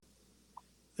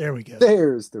There we go.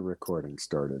 There's the recording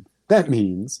started. That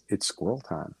means it's squirrel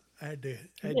time. It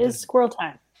is squirrel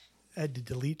time. I had to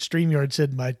delete. StreamYard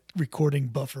said my recording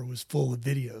buffer was full of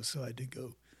videos, so I had to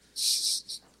go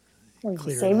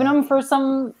clear saving them for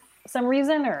some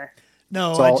reason, or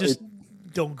no? I just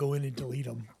don't go in and delete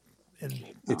them. And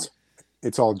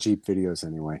it's all Jeep videos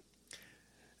anyway.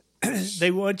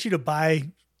 They want you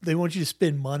to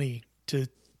spend money to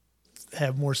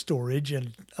have more storage,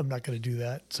 and I'm not going to do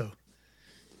that. So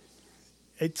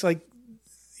it's like,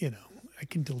 I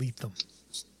can delete them.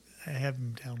 I have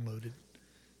them downloaded.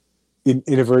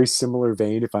 In a very similar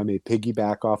vein, if I may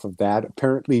piggyback off of that,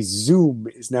 apparently Zoom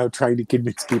is now trying to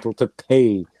convince people to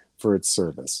pay for its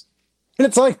service. And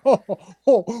it's like,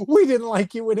 we didn't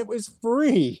like you when it was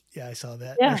free. Yeah, I saw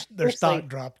that. Yeah, their stock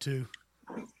dropped too.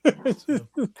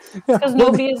 Because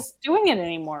nobody is doing it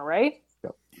anymore, right?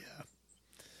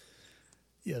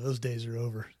 Yeah, those days are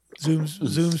over.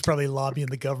 Zoom's probably lobbying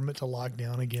the government to lock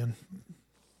down again.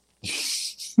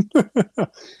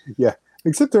 Yeah,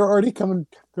 except they're already coming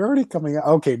out.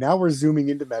 Okay, now we're zooming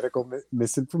into medical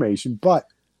misinformation. But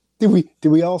did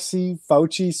we all see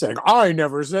Fauci saying, "I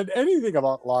never said anything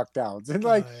about lockdowns"? And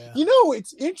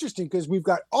it's interesting because we've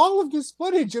got all of this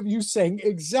footage of you saying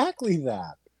exactly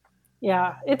that.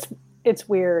 Yeah, it's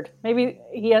weird. Maybe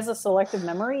he has a selective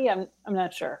memory. I'm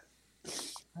not sure.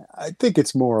 I think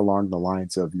it's more along the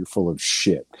lines of you're full of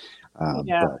shit.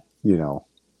 But,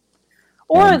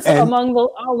 Or it's along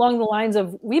the lines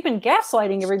of we've been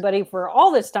gaslighting everybody for all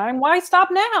this time. Why stop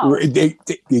now?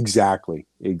 Exactly.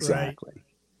 Right.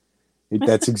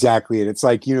 That's exactly it. It's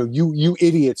like, you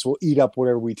idiots will eat up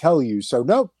whatever we tell you. So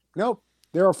nope.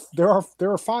 There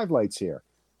are 5 lights here.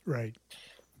 Right.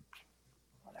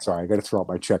 Sorry, I got to throw out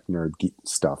my Czech nerd geek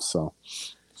stuff. So,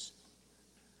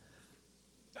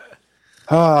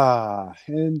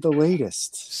 and the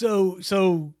latest.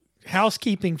 So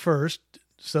housekeeping first.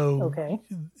 So okay.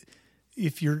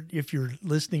 If you're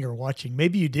listening or watching,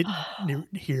 maybe you didn't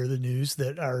hear the news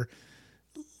that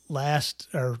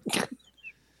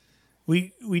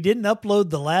we didn't upload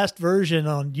the last version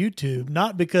on YouTube,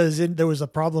 not because there was a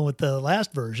problem with the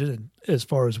last version, as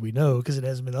far as we know, because it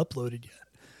hasn't been uploaded yet.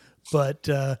 But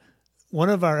one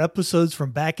of our episodes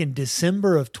from back in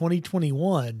December of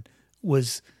 2021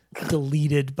 was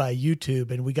deleted by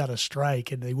YouTube, and we got a strike,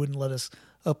 and they wouldn't let us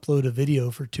upload a video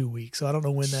for 2 weeks. So I don't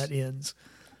know when that ends.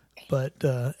 But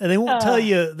and they won't tell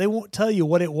you. They won't tell you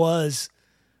what it was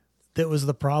that was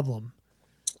the problem.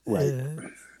 Right.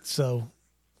 So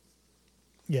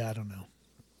yeah, I don't know.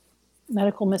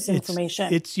 Medical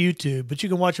misinformation. It's YouTube, but you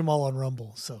can watch them all on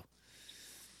Rumble. So.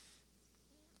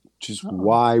 Which is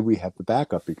why we have the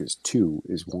backup, because 2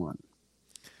 is 1.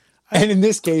 And in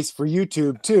this case, for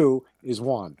YouTube, 2 is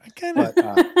 1.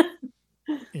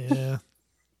 Yeah.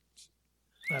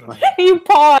 I don't know. You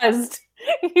paused.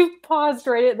 You paused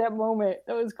right at that moment.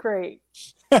 That was great.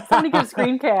 Somebody get a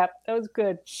screen cap. That was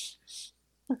good.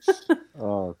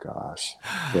 Oh, gosh.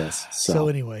 Yes. So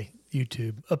anyway,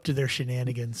 YouTube, up to their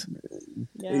shenanigans.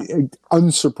 Yeah.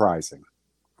 Unsurprising.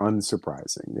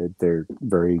 They're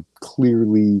very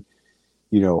clearly,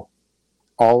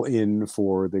 all in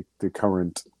for the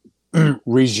current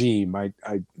regime. I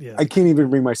can't even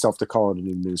bring myself to call it an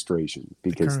administration,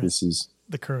 because this is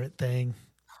the current thing.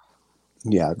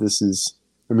 Yeah, this is,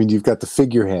 you've got the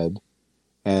figurehead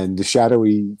and the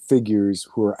shadowy figures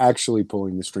who are actually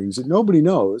pulling the strings that nobody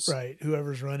knows. Right.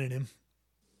 Whoever's running him.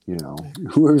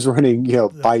 Whoever's running,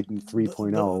 Biden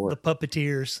 3.0. The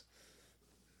puppeteers.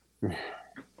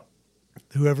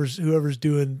 Whoever's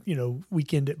doing,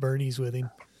 Weekend at Bernie's with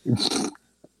him.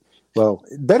 Well,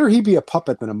 better he be a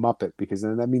puppet than a Muppet, because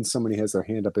then that means somebody has their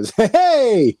hand up as,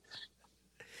 hey!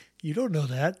 You don't know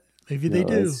that. Maybe they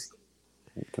do.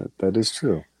 That is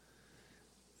true.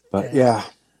 But yeah.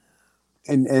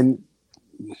 And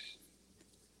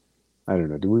I don't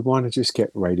know. Do we want to just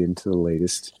get right into the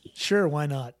latest? Sure, why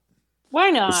not?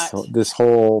 Why not? This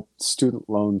whole student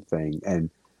loan thing. And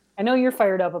I know you're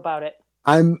fired up about it.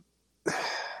 I'm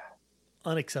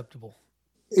unacceptable.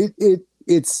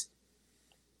 It's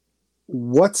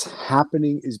what's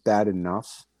happening is bad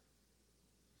enough.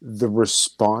 The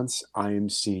response I am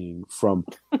seeing from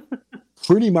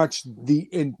pretty much the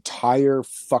entire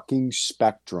fucking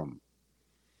spectrum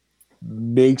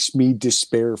makes me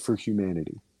despair for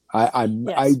humanity. I'm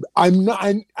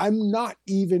not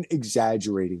even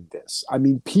exaggerating this.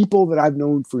 People that I've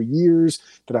known for years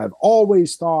that I've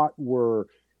always thought were,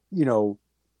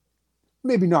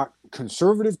 maybe not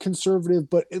conservative,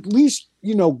 but at least,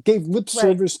 gave lip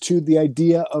service to the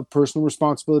idea of personal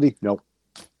responsibility. No,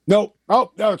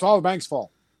 it's all the bank's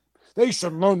fault. They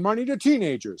shouldn't loan money to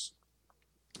teenagers.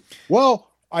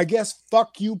 Well, I guess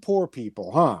fuck you poor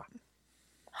people, huh?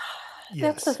 Yes.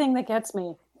 That's the thing that gets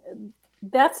me.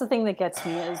 That's the thing that gets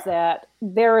me is that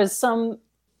there is some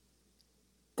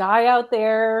guy out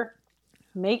there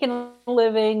making a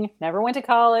living, never went to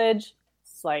college.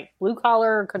 It's like blue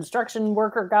collar construction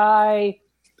worker guy,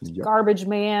 garbage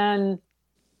man,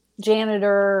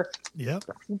 janitor. Yep.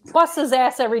 Busts his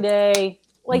ass every day.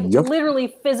 Like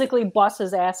literally physically busts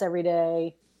his ass every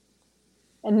day.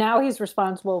 And now he's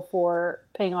responsible for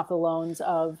paying off the loans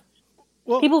of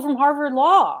people from Harvard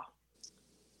Law.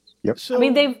 Yep. So, I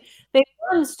mean, they've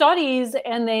done studies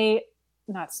and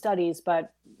not studies,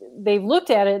 but they've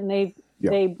looked at it and they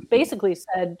basically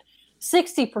said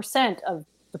 60% of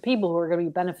the people who are going to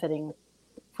be benefiting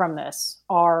from this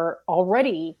are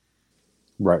already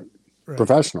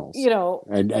professionals,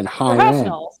 and high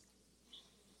professionals.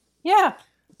 End.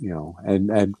 Yeah.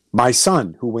 And my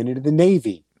son who went into the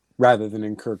Navy rather than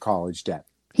incur college debt,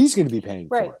 he's going to be paying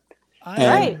for it.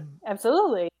 Right.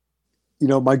 Absolutely.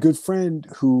 My good friend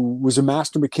who was a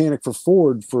master mechanic for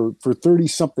Ford for 30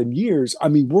 something years, I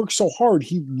mean, worked so hard,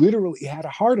 he literally had a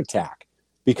heart attack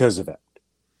because of it.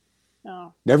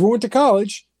 Oh. Never went to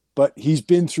college, but he's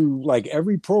been through like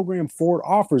every program Ford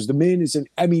offers. The man is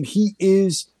he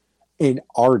is an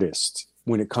artist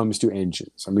when it comes to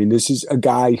engines. I mean, this is a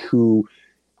guy who,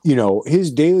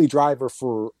 his daily driver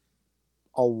for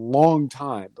a long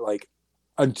time, like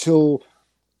until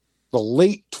the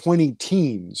late 20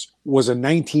 teens, was a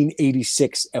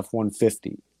 1986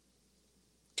 F-150.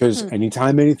 Because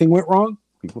anytime anything went wrong,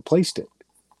 we replaced it.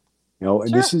 And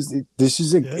sure. this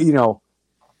is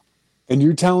and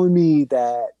you're telling me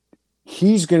that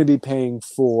he's going to be paying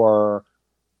for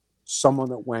someone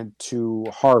that went to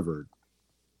Harvard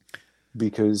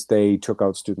because they took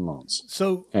out student loans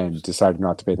and decided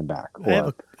not to pay them back.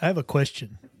 I have a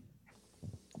question.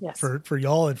 Yes. For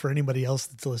y'all and for anybody else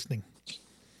that's listening.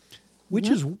 Which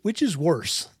is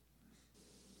worse?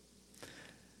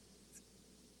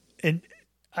 And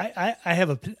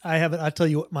I'll tell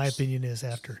you what my opinion is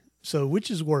after. So which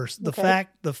is worse? The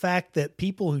fact that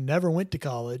people who never went to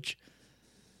college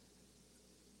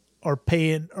are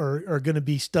paying or are going to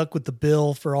be stuck with the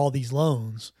bill for all these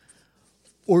loans,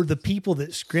 or the people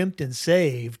that scrimped and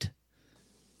saved,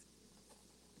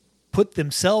 put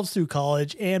themselves through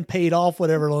college and paid off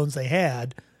whatever loans they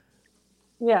had.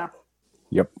 Yeah.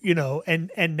 Yep.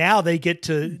 And now they get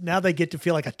to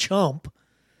feel like a chump.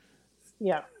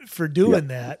 Yeah. For doing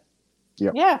that.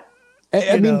 Yep. Yeah.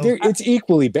 I mean, it's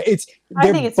equally bad.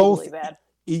 I think it's both equally bad.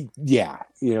 Yeah.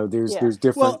 There's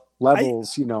different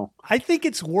levels. I think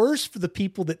it's worse for the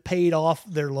people that paid off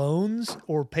their loans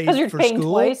or paid for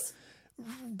school. Twice.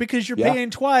 Because you're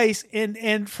paying twice,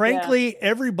 and frankly,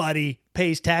 everybody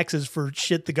pays taxes for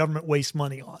shit the government wastes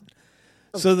money on.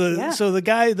 So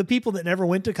the people that never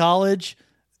went to college,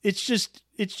 it's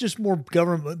just more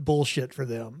government bullshit for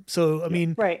them. So I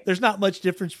mean, there's not much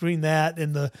difference between that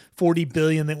and the $40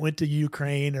 billion that went to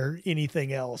Ukraine or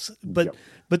anything else. But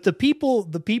the people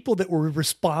that were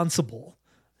responsible.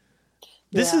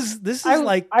 This is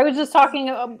like I was just talking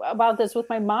about this with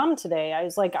my mom today. I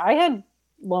was like, I had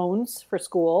loans for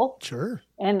school, sure,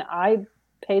 and I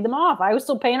paid them off. I was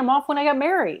still paying them off when I got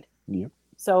married. Yep.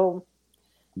 So,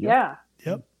 yeah.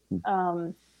 Yep.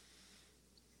 I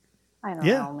don't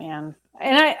know, man.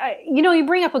 And I you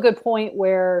bring up a good point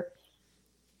where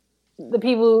the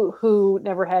people who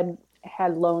never had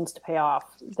loans to pay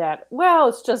off, that,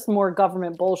 it's just more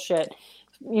government bullshit.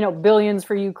 Billions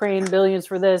for Ukraine, billions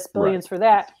for this, billions for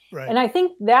that. Right. And I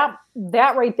think that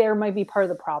right there might be part of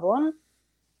the problem,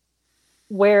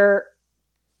 where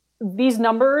these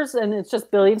numbers, and it's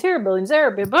just billions here, billions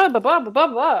there, blah, blah, blah, blah, blah,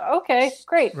 blah. Okay,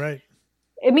 great. Right.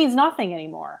 It means nothing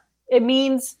anymore. It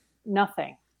means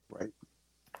nothing. Right.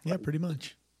 Yeah, pretty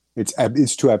much.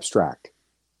 It's too abstract.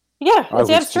 Yeah, it's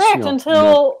abstract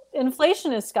until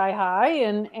inflation is sky high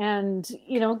and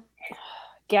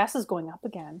gas is going up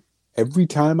again. Every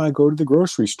time I go to the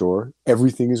grocery store,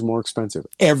 everything is more expensive.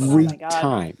 Every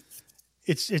time.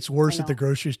 It's worse at the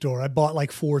grocery store. I bought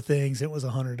like 4 things. It was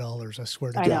 $100. I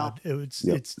swear to God.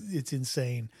 It's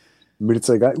insane. But it's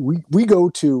like we go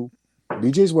to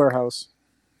BJ's Warehouse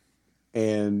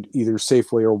and either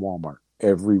Safeway or Walmart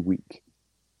every week.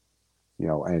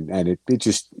 And it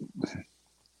just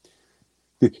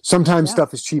sometimes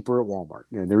stuff is cheaper at Walmart,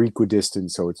 and they're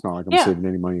equidistant, so it's not like I'm saving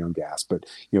any money on gas. But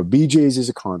BJ's is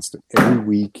a constant every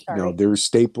week. There's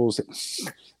staples.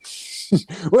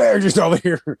 We're just over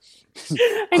here.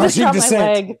 I just dropped my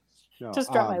leg.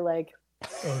 Just dropped my leg.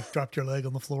 Oh, dropped your leg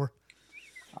on the floor.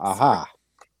 Aha.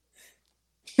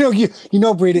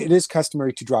 Brady, it is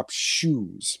customary to drop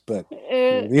shoes, but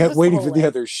waiting for the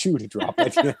other shoe to drop.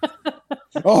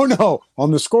 Oh no!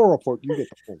 On the Squirrel Report, you get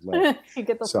the full leg. You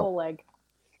get the full leg.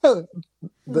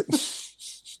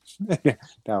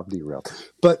 Now I'm derailed.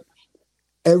 But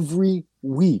every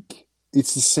week,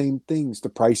 it's the same things. The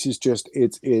price is just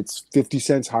it's 50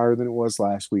 cents higher than it was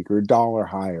last week, or $1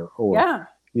 higher, or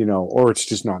or it's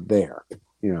just not there.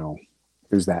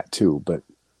 There's that too. But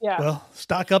well,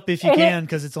 stock up if you can,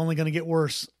 because it's only going to get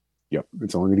worse. Yep,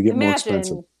 it's only going to get more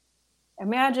expensive.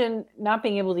 Imagine not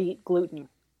being able to eat gluten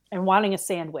and wanting a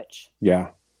sandwich. Yeah.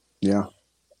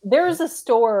 There is a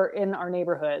store in our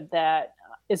neighborhood that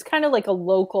is kind of like a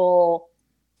local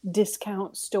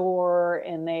discount store,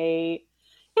 and they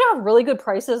have really good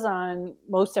prices on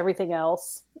most everything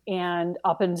else. And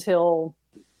up until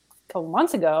a couple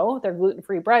months ago, their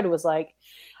gluten-free bread was like,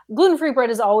 gluten-free bread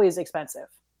is always expensive.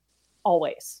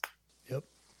 Always. Yep.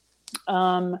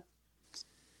 And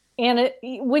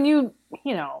when you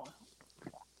can't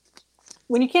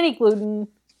eat gluten,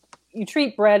 you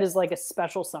treat bread as like a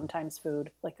special sometimes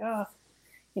food. Like,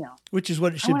 which is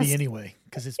what it should be anyway,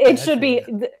 because it should be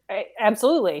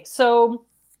absolutely. So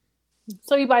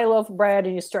you buy a loaf of bread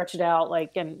and you stretch it out,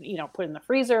 and put it in the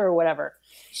freezer or whatever.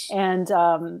 And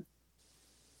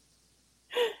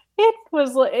it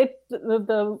was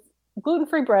the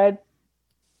gluten-free bread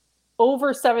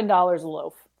over $7 a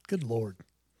loaf. Good Lord.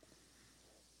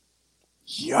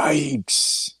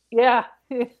 Yikes. Yeah.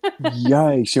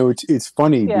 Yikes. So it's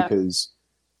funny because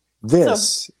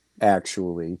this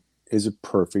actually is a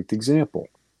perfect example.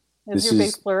 Is your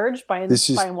big splurge buying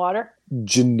water?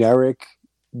 Generic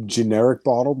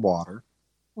bottled water.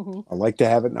 Mm-hmm. I like to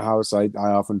have it in the house. I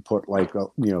often put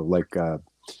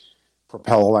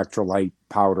Propel electrolyte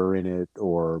powder in it,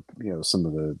 or some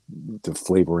of the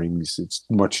flavorings. It's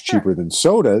much cheaper than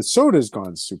soda. Soda's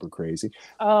gone super crazy.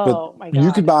 Oh, my God.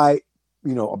 You could buy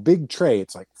a big tray.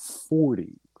 It's like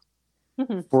 40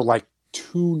 for like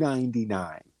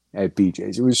 $2.99 at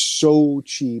BJ's. It was so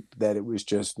cheap that it was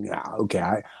just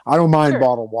okay. I don't mind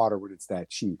bottled water when it's that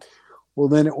cheap. Well,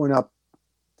 then it went up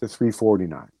to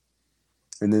 $3.49,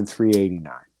 and then $3.89,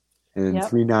 and then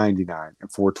 $3.99, and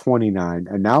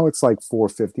 $4.29, and now it's like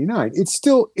 $4.59. It's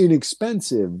still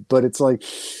inexpensive, but it's like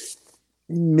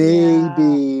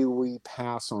maybe we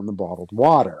pass on the bottled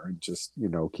water and just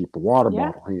keep a water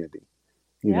bottle handy.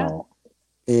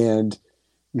 And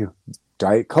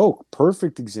Diet Coke,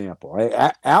 perfect example.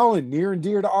 Alan, near and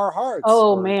dear to our hearts.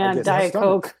 Oh man, Diet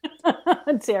Coke,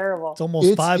 terrible. It's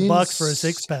almost $5 for a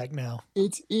 6-pack now.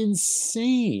 It's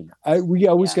insane. We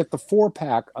always get the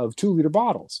 4-pack of 2-liter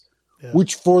bottles,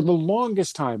 which for the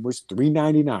longest time was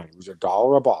 $3.99. It was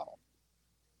 $1 a bottle,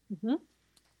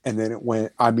 and then it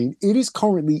went. It is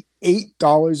currently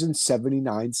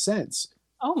 $8.79.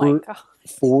 Oh my God.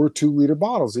 4 2-liter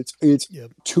bottles. It's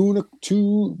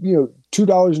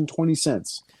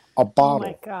 $2.20 a bottle. Oh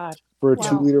my God. For a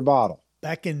 2-liter bottle.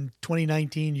 Back in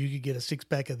 2019, you could get a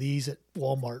 6-pack of these at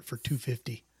Walmart for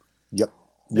 $2.50. Yep.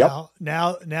 Now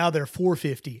they're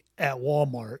 $4.50 at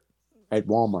Walmart. At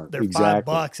Walmart, they're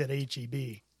exactly. $5 at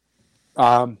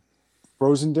HEB.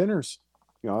 Frozen dinners.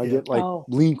 I get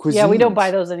lean cuisines. Yeah, we don't buy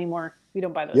those anymore.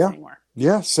 Anymore.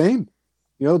 Yeah, same.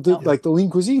 Like the lean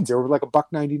cuisines, they were like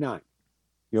 $1.99.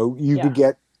 You could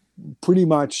get pretty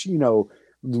much, there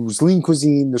was Lean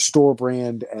Cuisine, the store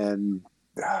brand, and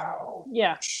there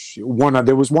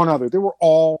was one other. They were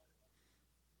all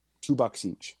 $2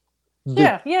 each.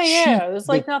 It was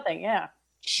like nothing. Yeah.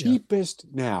 Cheapest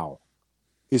now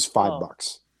is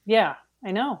 $5. Yeah,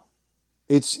 I know.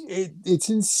 It's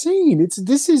insane.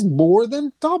 This is more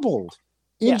than doubled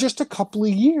in just a couple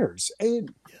of years.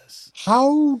 And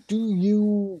how do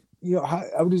you?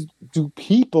 How do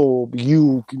people,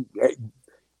 the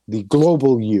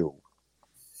global you,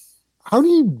 how do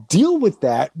you deal with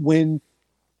that when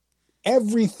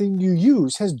everything you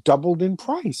use has doubled in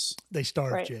price? They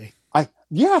starve, Jay.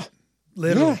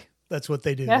 Literally. That's what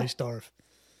they do. They starve.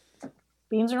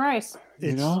 Beans and rice.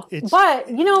 But,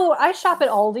 I shop at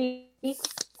Aldi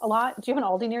a lot. Do you have an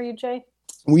Aldi near you, Jay?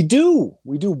 We do.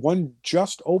 One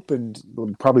just opened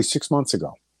probably 6 months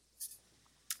ago.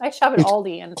 I shop at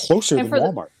Aldi and closer than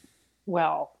Walmart.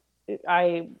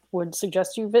 I would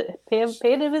suggest you pay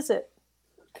it a visit.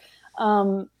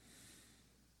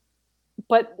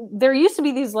 But there used to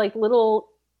be these like little,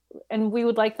 and we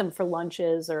would like them for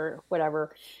lunches or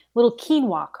whatever, little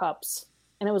quinoa cups.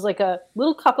 And it was like a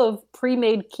little cup of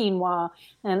pre-made quinoa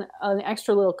and an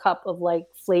extra little cup of like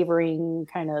flavoring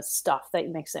kind of stuff that you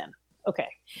mix in. Okay.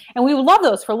 And we would love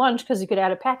those for lunch because you could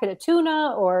add a packet of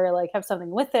tuna or like have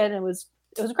something with it. And it was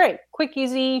great. Quick,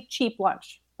 easy, cheap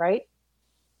lunch, right?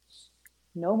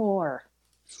 No more.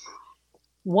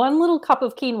 One little cup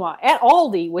of quinoa at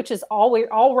Aldi, which is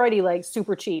already like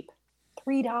super cheap,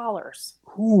 $3.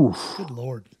 Ooh. Good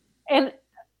Lord. And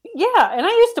yeah, and I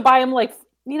used to buy them like,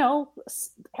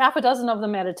 half a dozen of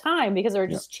them at a time because they're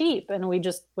just cheap, and we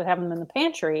just would have them in the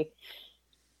pantry.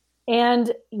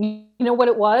 And you know what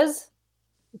it was?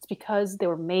 It's because they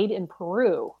were made in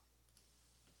Peru.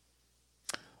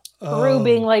 Peru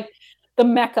being like the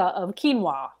mecca of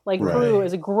quinoa. Like Peru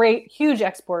is a great, huge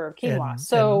exporter of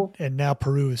quinoa. And now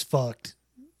Peru is fucked.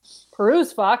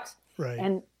 Peru's fucked. Right.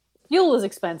 And fuel is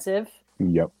expensive.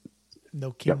 Yep.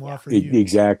 No quinoa for you.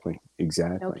 Exactly.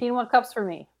 No quinoa cups for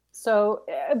me. So,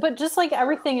 but just like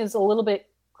everything is a little bit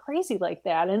crazy like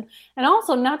that. And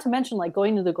also not to mention like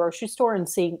going to the grocery store and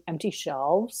seeing empty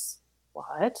shelves.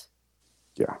 What?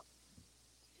 Yeah.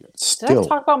 Did I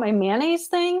talk about my mayonnaise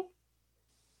thing?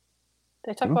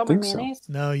 Did I talk about my mayonnaise?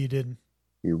 So. No, you didn't.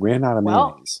 You ran out of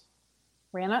mayonnaise.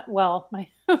 Well,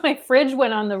 my fridge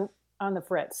went on the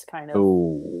fritz kind of.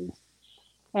 Oh.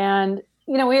 And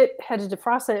we had to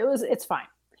defrost it. It's fine.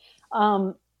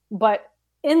 But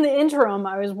in the interim,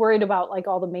 I was worried about like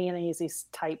all the mayonnaise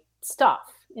type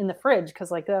stuff in the fridge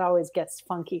because like that always gets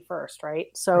funky first, right?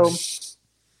 So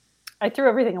I threw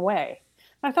everything away.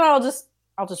 I thought I'll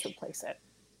just replace it.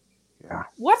 Yeah.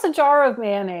 What's a jar of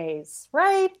mayonnaise,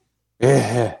 right?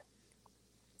 Yeah.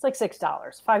 It's like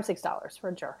 $6 for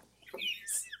a jar.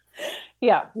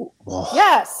 Yeah. Oh.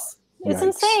 Yes. It's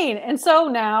insane. And so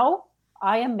now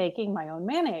I am making my own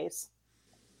mayonnaise.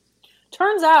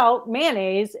 Turns out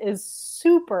mayonnaise is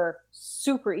super,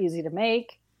 super easy to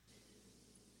make.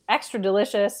 Extra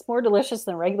delicious, more delicious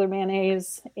than regular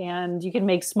mayonnaise. And you can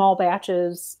make small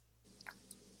batches,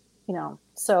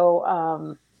 So,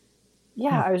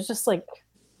 I was just like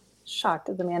shocked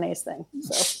at the mayonnaise thing.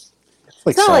 So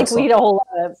it's not like we eat a whole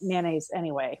lot of mayonnaise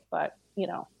anyway, but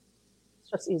it's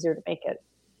just easier to make it.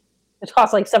 It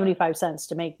costs like 75 cents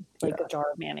to make like a jar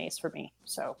of mayonnaise for me.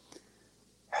 So,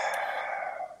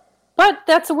 but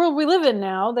that's the world we live in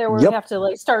now. There we have to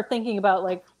like start thinking about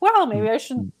like, well, maybe I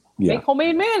should make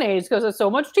homemade mayonnaise because it's so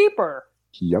much cheaper.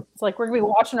 Yep. It's like we're gonna be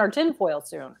washing our tinfoil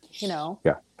soon. Yeah.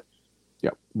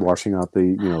 Yep. Washing out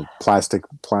the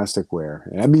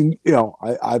plasticware. I mean,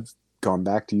 I've gone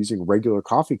back to using a regular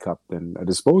coffee cup than a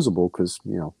disposable because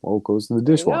it goes in the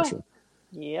dishwasher.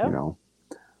 Yeah.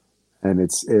 And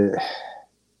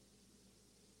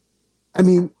I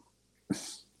mean,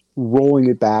 rolling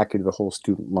it back into the whole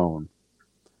student loan.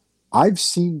 I've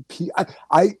seen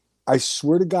I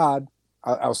swear to God,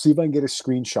 I'll see if I can get a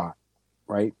screenshot,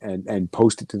 right, and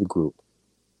post it to the group.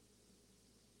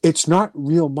 It's not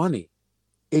real money.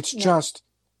 It's just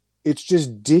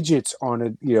digits on a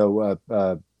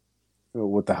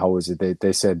what the hell is it?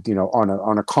 They said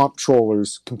on a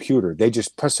comptroller's computer. They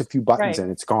just press a few buttons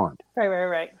and it's gone.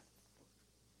 Right.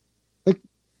 Like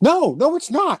no,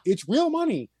 it's not. It's real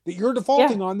money that you're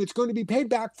defaulting on that's going to be paid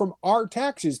back from our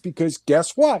taxes because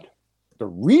guess what? The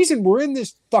reason we're in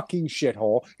this fucking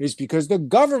shithole is because the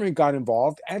government got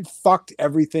involved and fucked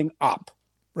everything up.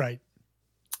 Right.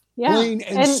 Yeah. Plain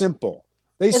and simple.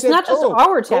 It's said, not just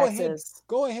our taxes.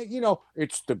 Go ahead.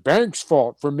 It's the bank's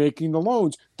fault for making the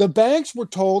loans. The banks were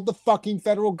told the fucking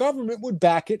federal government would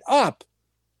back it up.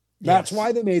 That's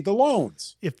why they made the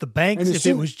loans. If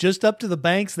it was just up to the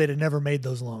banks, they'd have never made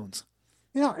those loans.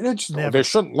 Yeah, and they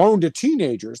shouldn't loan to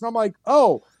teenagers. And I'm like,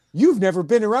 you've never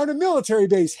been around a military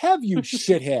base, have you,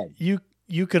 shithead?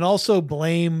 You can also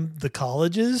blame the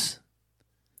colleges.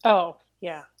 Oh,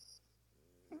 yeah.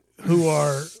 Who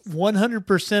are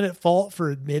 100% at fault for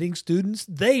admitting students.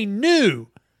 They knew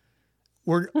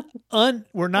we're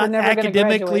not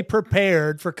academically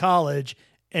prepared for college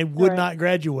and would not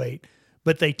graduate,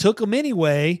 but they took them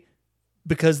anyway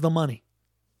because of the money.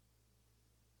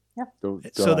 Yeah.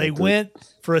 So they went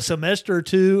for a semester or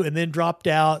two and then dropped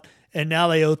out, and now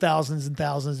they owe thousands and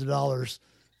thousands of dollars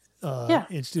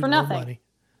in student loan money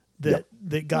that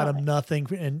got them nothing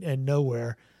and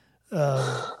nowhere.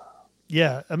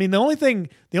 Yeah, I mean the only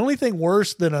thing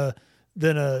worse than a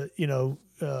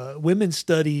women's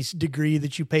studies degree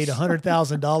that you paid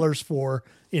 $100,000 for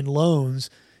in loans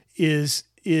is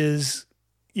 2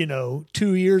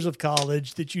 years of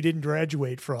college that you didn't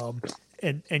graduate from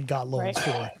and got loans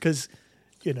for because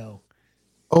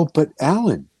Oh, but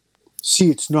Alan, see,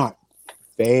 it's not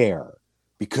fair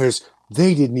because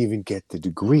they didn't even get the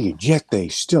degree, and yet they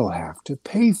still have to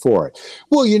pay for it.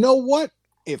 Well, you know what?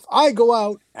 If I go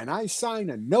out and I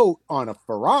sign a note on a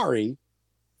Ferrari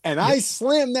and I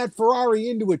slam that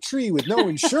Ferrari into a tree with no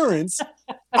insurance,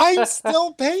 I'm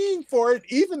still paying for it,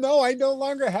 even though I no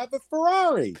longer have a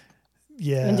Ferrari.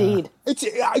 Yeah, indeed. It's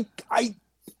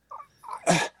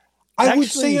I would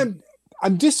say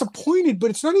I'm disappointed,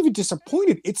 but it's not even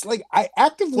disappointed. It's like I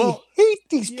actively hate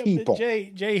these people.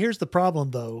 Jay, here's the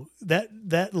problem though.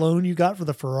 That loan you got for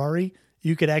the Ferrari,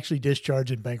 you could actually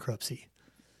discharge in bankruptcy.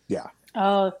 Yeah.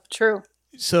 Oh, true.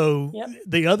 So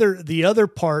the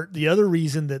other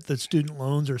reason that the student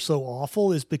loans are so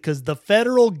awful is because the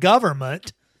federal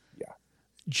government,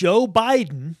 Joe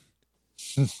Biden,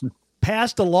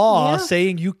 passed a law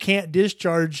saying you can't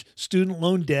discharge student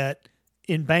loan debt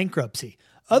in bankruptcy.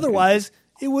 Otherwise,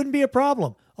 it wouldn't be a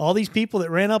problem. All these people that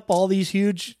ran up all these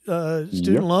huge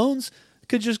student loans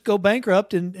could just go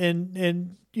bankrupt and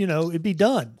it'd be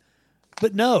done.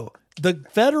 But no, the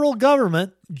federal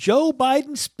government, Joe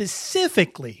Biden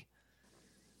specifically,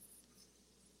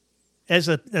 as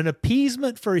an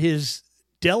appeasement for his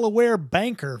Delaware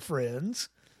banker friends,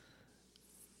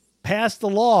 passed the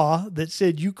law that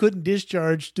said you couldn't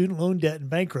discharge student loan debt in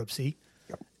bankruptcy.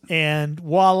 And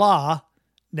voila,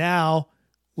 now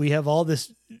we have all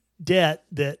this debt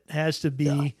that has to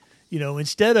be,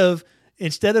 instead of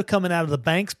coming out of the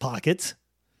bank's pockets,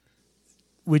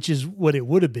 which is what it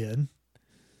would have been,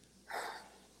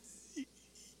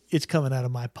 it's coming out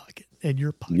of my pocket and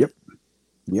your pocket.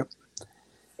 Yep.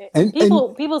 And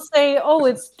people say, oh,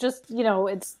 it's just,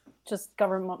 it's just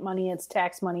government money, it's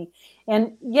tax money.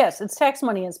 And yes, it's tax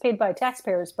money, it's paid by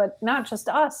taxpayers, but not just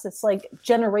us. It's like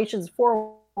generations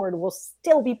forward will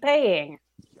still be paying.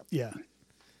 Yeah.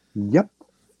 Yep.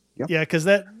 Yeah, because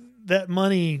that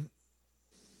money,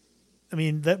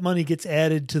 that money gets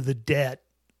added to the debt,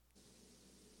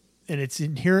 and it's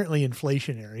inherently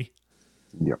inflationary.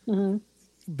 Yep. Mm-hmm.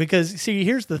 Because see,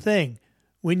 here's the thing: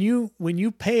 when you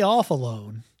pay off a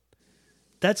loan,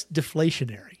 that's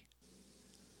deflationary.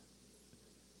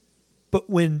 But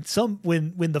when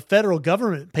the federal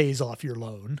government pays off your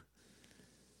loan,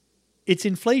 it's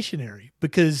inflationary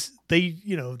because they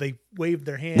wave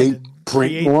their hand and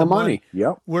print more money.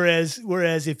 Yep.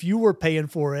 Whereas if you were paying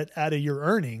for it out of your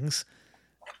earnings,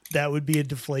 that would be a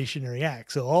deflationary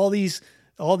act. So all these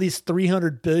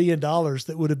 $300 billion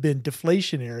that would have been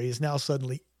deflationary is now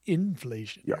suddenly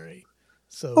inflationary. Yep.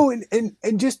 So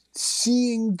and just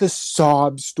seeing the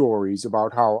sob stories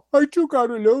about how I took out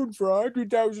a loan for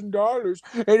 $100,000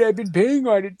 and I've been paying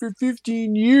on it for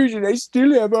 15 years and I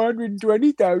still have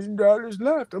 $120,000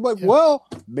 left. I'm like, well,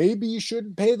 maybe you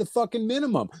shouldn't pay the fucking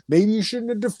minimum. Maybe you shouldn't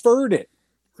have deferred it.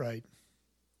 Right.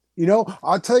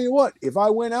 I'll tell you what, if I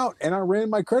went out and I ran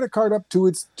my credit card up to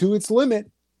its limit,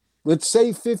 let's say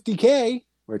 $50K,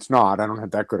 well, it's not, I don't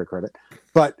have that good a credit,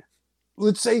 but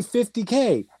let's say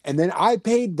 $50K, and then I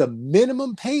paid the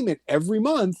minimum payment every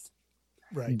month.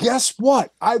 Right. Guess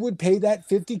what? I would pay that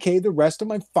 $50K the rest of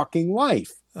my fucking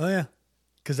life. Oh yeah,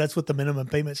 because that's what the minimum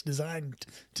payment's designed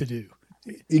to do.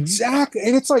 Exactly,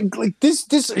 and it's like this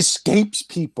escapes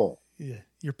people. Yeah,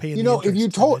 you're paying. If you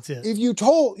told,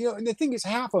 and the thing is,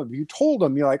 half of them, you told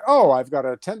them, you're like, oh, I've got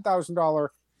a $10,000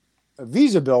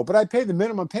 Visa bill, but I pay the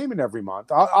minimum payment every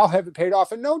month. I'll have it paid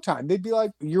off in no time. They'd be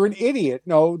like, you're an idiot.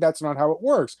 No, that's not how it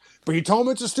works. But you told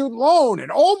them it's a student loan,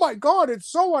 and oh my God, it's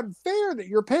so unfair that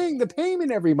you're paying the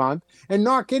payment every month and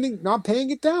not paying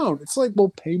it down. It's like, well,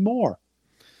 pay more.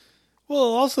 Well,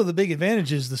 also the big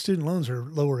advantage is the student loans are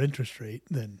lower interest rate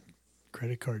than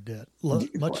credit card debt. Much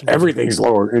lower. Everything's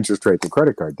lower interest rate than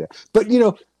credit card debt. But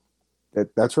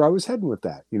that's where I was heading with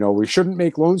that. We shouldn't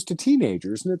make loans to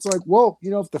teenagers. And it's like, well,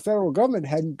 if the federal government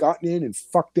hadn't gotten in and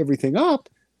fucked everything up,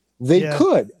 they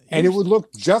could. And it would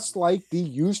look just like the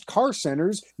used car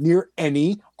centers near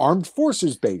any armed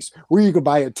forces base, where you could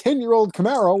buy a 10-year-old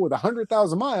Camaro with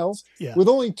 100,000 miles with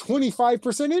only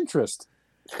 25% interest.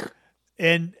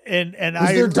 And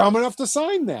they're dumb enough to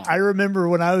sign that. I remember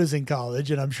when I was in college,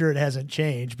 and I'm sure it hasn't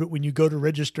changed, but when you go to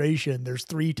registration, there's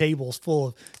 3 tables full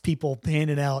of people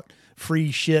handing out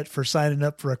free shit for signing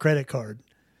up for a credit card.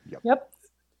 Yep.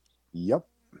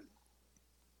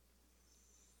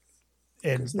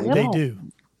 And they do.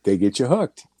 They get you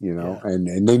hooked,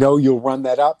 and they know you'll run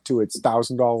that up to its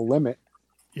 $1,000 limit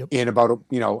in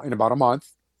about a month.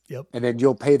 Yep. And then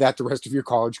you'll pay that the rest of your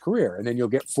college career, and then you'll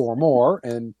get 4 more.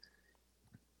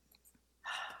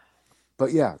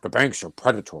 But yeah, the banks are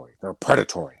predatory. They're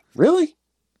predatory. Really?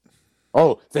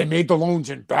 Oh, they made the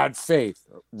loans in bad faith.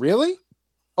 Really?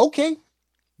 Okay.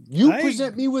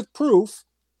 Present me with proof.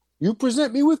 You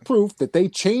present me with proof that they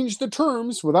changed the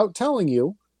terms without telling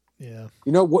you. Yeah.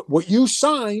 What you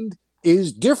signed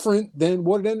is different than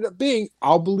what it ended up being.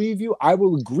 I'll believe you. I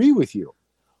will agree with you.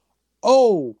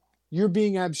 Oh, you're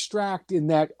being abstract in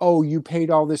that, oh, you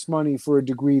paid all this money for a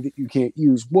degree that you can't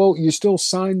use. Well, you still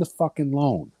signed the fucking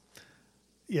loan.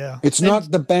 Yeah. It's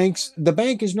not the banks. The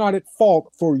bank is not at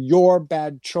fault for your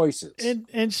bad choices.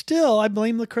 And still, I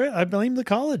blame the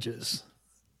colleges.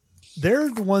 They're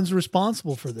the ones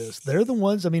responsible for this. They're the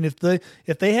ones. I mean, if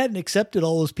they hadn't accepted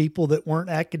all those people that weren't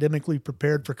academically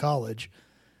prepared for college,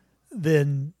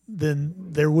 then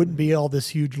there wouldn't be all this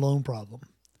huge loan problem.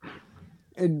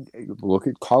 And look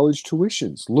at college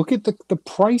tuitions. Look at the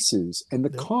prices and the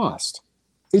cost.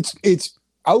 It's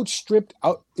outstripped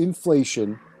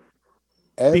inflation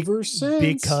ever since,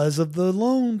 because of the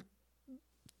loan.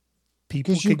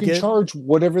 Because you can charge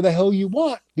whatever the hell you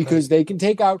want, because they can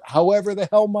take out however the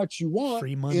hell much you want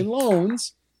free money in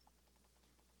loans,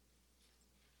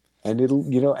 and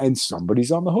it'll and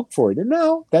somebody's on the hook for it. And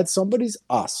now that somebody's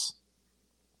us.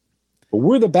 But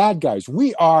we're the bad guys.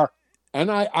 We are,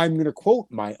 and I'm going to quote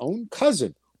my own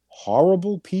cousin,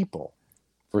 horrible people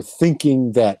for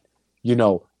thinking that,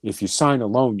 if you sign a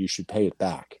loan, you should pay it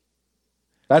back.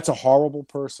 That's a horrible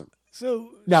person.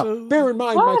 Now, bear in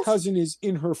mind, my cousin is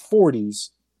in her 40s,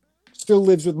 still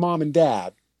lives with mom and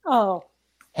dad. Oh.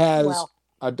 Has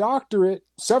a doctorate,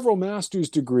 several master's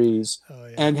degrees,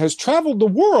 and has traveled the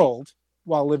world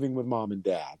while living with mom and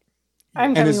dad.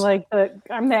 I'm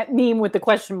I'm that meme with the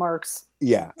question marks.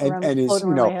 Yeah, and is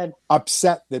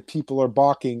upset that people are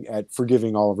balking at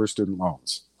forgiving all of her student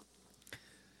loans.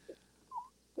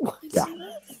 What? Yeah.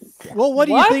 Well, what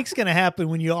do you think's going to happen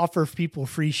when you offer people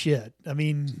free shit? I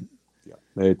mean,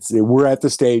 we're at the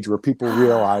stage where people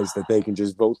realize that they can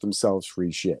just vote themselves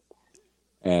free shit,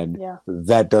 and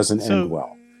that doesn't end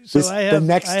well. The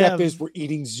next step is we're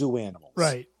eating zoo animals,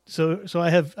 right? So I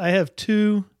have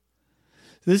two.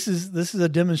 This is a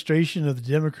demonstration of the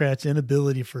Democrats'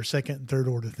 inability for second and third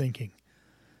order thinking.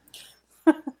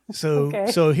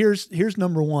 So here's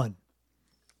number one.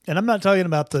 And I'm not talking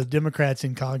about the Democrats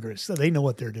in Congress. They know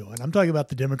what they're doing. I'm talking about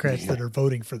the Democrats that are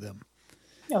voting for them.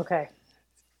 Okay.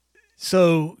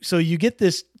 So you get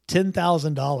this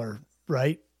 $10,000,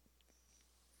 right?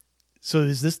 So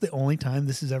is this the only time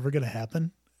this is ever going to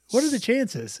happen? What are the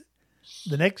chances?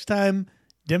 The next time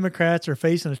Democrats are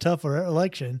facing a tougher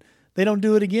election, they don't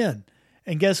do it again.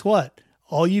 And guess what?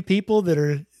 All you people that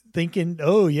are thinking,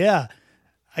 "Oh yeah,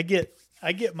 I get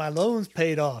my loans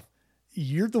paid off."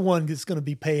 You're the one that's going to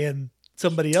be paying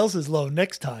somebody else's loan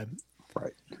next time.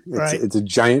 Right. It's a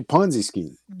giant Ponzi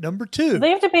scheme. Number two. Do they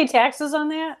have to pay taxes on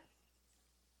that?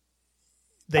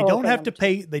 They don't have to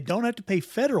pay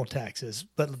federal taxes,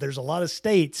 but there's a lot of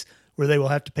states where they will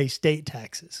have to pay state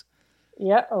taxes.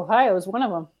 Yeah, Ohio is one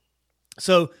of them.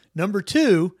 So number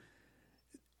two,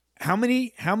 how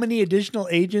many additional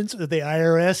agents are the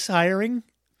IRS hiring?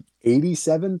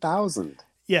 87,000.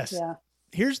 Yes. Yeah.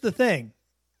 Here's the thing.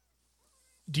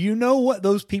 Do you know what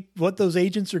those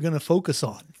agents are going to focus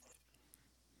on?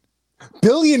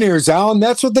 Billionaires, Alan.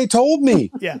 That's what they told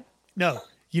me. Yeah. No.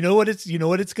 You know what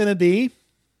it's going to be?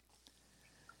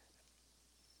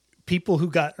 People who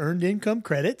got earned income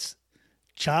credits,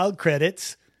 child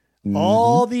credits,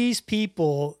 all these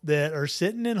people that are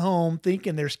sitting at home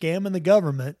thinking they're scamming the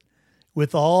government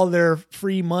with all their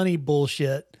free money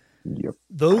bullshit. Yep.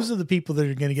 Those are the people that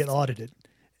are going to get audited.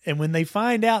 And when they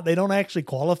find out they don't actually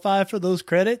qualify for those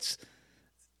credits,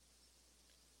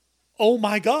 oh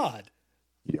my God.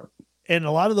 Yeah. And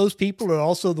a lot of those people are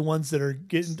also the ones that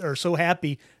are so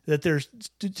happy that their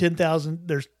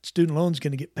student loans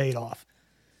going to get paid off.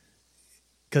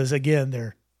 Because again,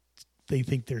 they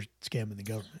think they're scamming the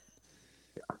government.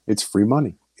 Yeah. It's free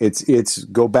money. It's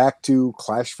go back to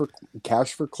cash for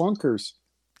clunkers.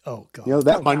 Oh God.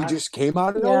 That money just came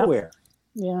out of nowhere.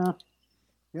 Yeah.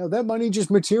 That money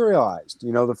just materialized.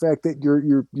 The fact that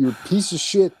your piece of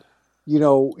shit,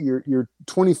 your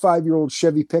 25-year-old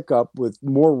Chevy pickup with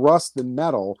more rust than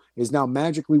metal is now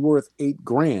magically worth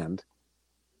 $8,000.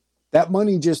 That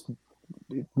money just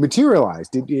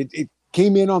materialized. It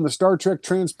came in on the Star Trek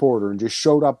transporter and just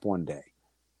showed up one day.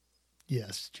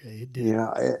 Yes, Jay, it did.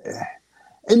 Yeah.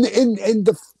 And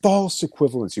the false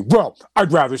equivalency. Well,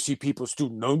 I'd rather see people's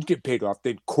student loans get paid off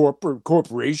than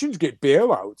corporations get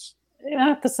bailouts. They're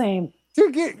not the same. I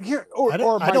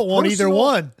don't want either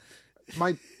one.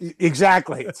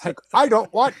 Exactly. It's like, I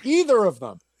don't want either of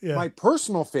them. Yeah. My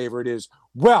personal favorite is,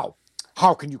 well,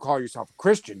 how can you call yourself a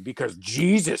Christian? Because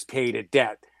Jesus paid a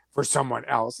debt for someone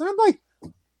else. And I'm like,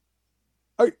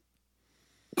 I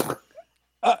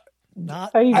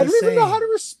don't even know how to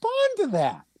respond to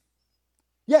that.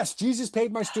 Yes, Jesus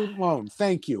paid my student loan.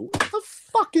 Thank you. What the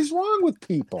fuck is wrong with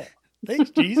people?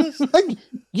 Thanks, Jesus. Like,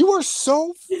 you are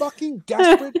so fucking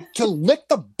desperate to lick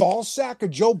the ball sack of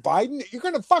Joe Biden that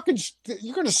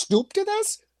you're gonna stoop to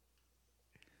this?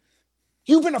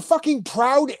 You've been a fucking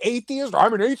proud atheist.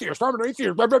 I'm an atheist.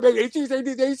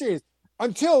 Atheist.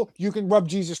 until you can rub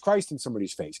Jesus Christ in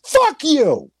somebody's face. Fuck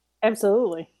you.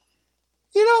 Absolutely.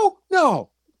 You know,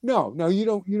 no, you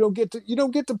don't get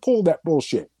to pull that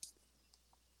bullshit.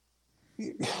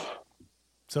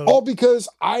 So All because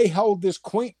I held this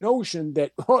quaint notion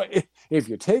that if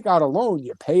you take out a loan,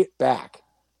 you pay it back.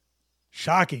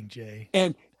 shocking, Jay.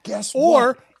 And guess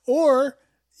what? Or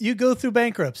you go through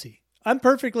bankruptcy. I'm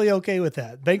perfectly okay with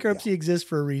that. Bankruptcy exists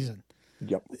for a reason.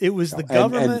 Yep. It was the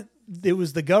government. It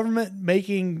was the government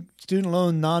making student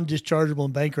loan non-dischargeable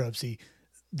in bankruptcy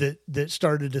that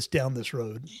started us down this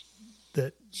road.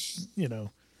 That, you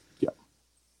know. Yeah.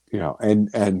 You know,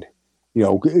 and you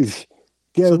know,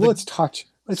 yeah. So let's touch.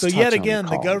 So yet again,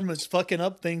 the government's fucking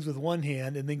up things with one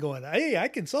hand and then going, "Hey, I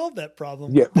can solve that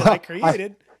problem that I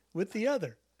created with the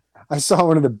other." I saw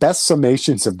one of the best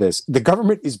summations of this. The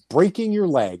government is breaking your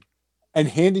leg and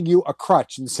handing you a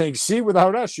crutch and saying, "See,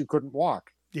 without us, you couldn't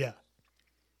walk." Yeah.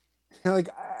 You're like,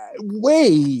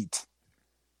 wait.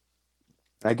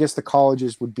 I guess the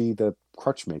colleges would be the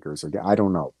crutch makers. I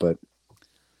don't know, but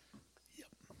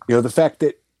you know, the fact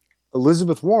that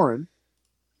Elizabeth Warren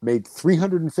made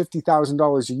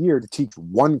 $350,000 a year to teach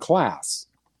one class,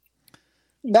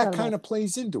 that kind of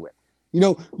plays into it. You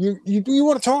know, you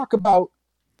want to talk about,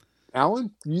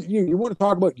 Alan, you want to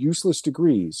talk about useless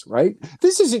degrees, right?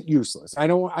 This isn't useless. I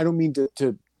don't mean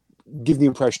to give the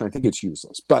impression I think it's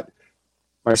useless, but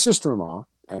my sister-in-law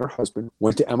and her husband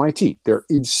went to MIT. They're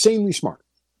insanely smart.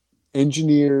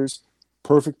 Engineers,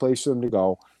 perfect place for them to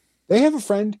go. They have a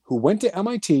friend who went to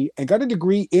MIT and got a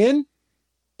degree in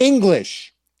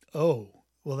English. Oh,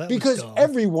 well, that because was dumb.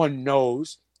 everyone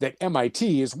knows that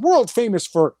MIT is world famous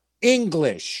for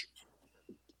English.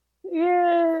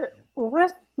 Yeah.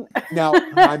 What? Now,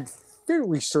 I'm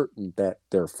fairly certain that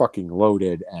they're fucking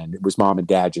loaded and it was mom and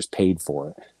dad just paid for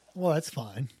it. Well, that's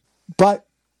fine. But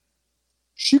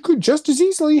she could just as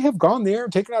easily have gone there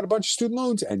and taken out a bunch of student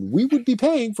loans, and we would be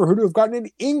paying for her to have gotten an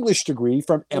English degree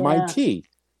from MIT.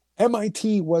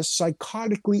 MIT was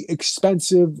psychotically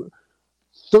expensive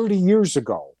 30 years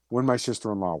ago when my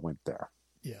sister-in-law went there.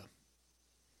 Yeah.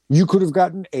 You could have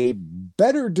gotten a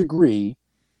better degree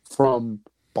from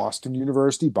Boston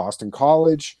University, Boston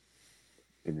College,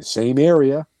 in the same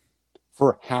area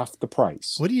for half the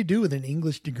price. What do you do with an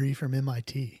English degree from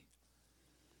MIT?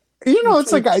 You know,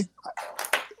 it's like I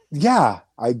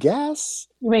guess.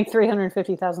 You make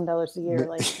 $350,000 a year,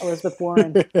 like Elizabeth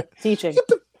Warren teaching. Yeah,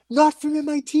 but not from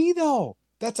MIT though.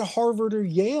 That's a Harvard or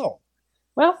Yale.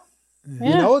 Well, yeah.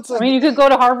 You know, it's like, I mean, you could go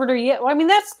to Harvard or Yale. I mean,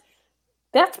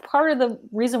 that's part of the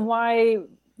reason why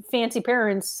fancy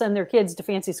parents send their kids to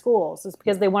fancy schools, is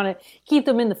because they want to keep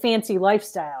them in the fancy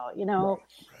lifestyle. You know,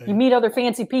 right. You meet other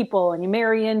fancy people and you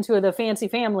marry into the fancy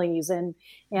families, and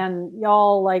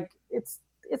y'all, like, it's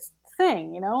the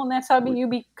thing, you know, and that's how you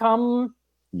become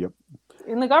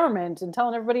in the government and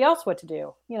telling everybody else what to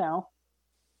do, you know.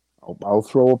 I'll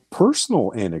throw a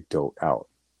personal anecdote out.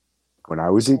 When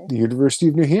I was at the University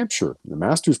of New Hampshire, the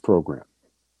master's program,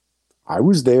 I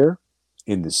was there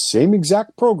in the same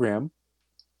exact program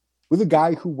with a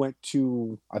guy who went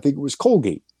to, I think it was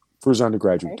Colgate, for his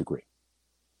undergraduate degree.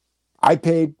 I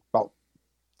paid about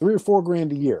 $3,000 or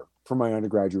 $4,000 a year for my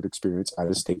undergraduate experience at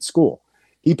a state school.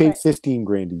 He paid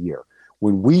 $15,000 a year.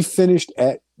 When we finished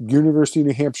at University of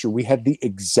New Hampshire, we had the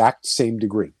exact same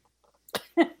degree.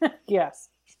 Yes.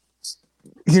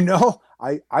 You know,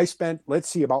 I spent, let's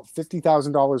see, about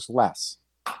 $50,000 less.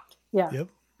 Yeah. Yep.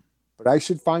 But I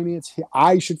should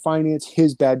finance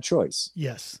his bad choice.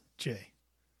 Yes, Jay.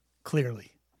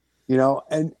 Clearly. You know,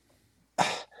 and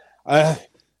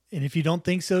if you don't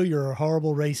think so, you're a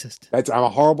horrible racist. I'm a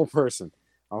horrible person.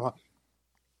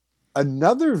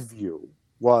 Another view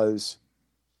was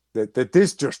that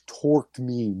this just torqued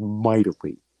me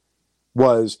mightily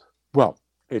was, well,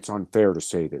 it's unfair to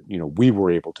say that, you know, we were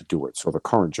able to do it, so the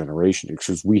current generation,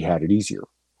 because we had it easier.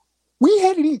 We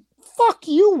had it fuck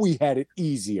you, we had it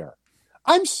easier.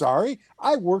 I'm sorry,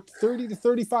 I worked 30 to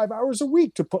 35 hours a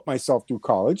week to put myself through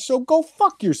college, so go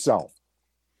fuck yourself.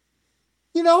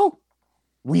 You know,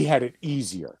 we had it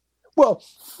easier. Well,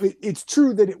 it's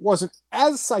true that it wasn't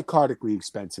as psychotically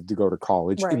expensive to go to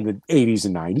college in the 80s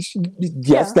and 90s.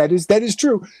 Yes, that is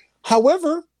true.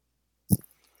 However,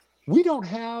 we don't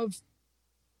have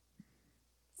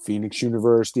Phoenix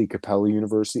University, Capella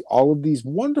University, all of these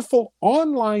wonderful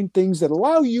online things that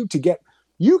allow you to get,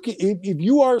 if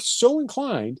you are so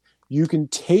inclined, you can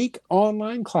take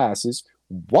online classes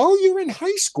while you're in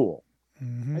high school.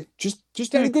 Mm-hmm. I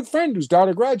just had a good friend whose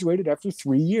daughter graduated after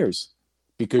 3 years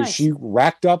because she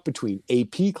racked up between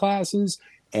AP classes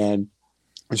and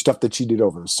stuff that she did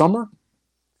over the summer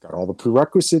got all the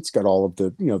prerequisites, got all of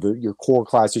the, your core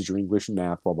classes, your English and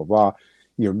math, blah, blah, blah,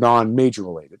 non-major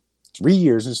related. 3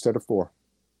 years instead of 4.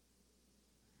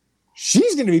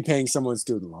 She's going to be paying someone's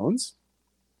student loans.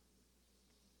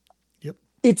 Yep.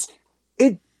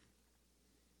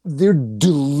 They're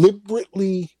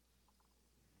deliberately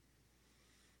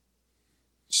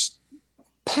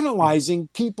penalizing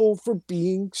people for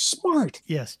being smart.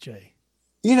 Yes, Jay.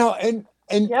 And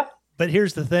Yep. But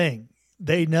here's the thing.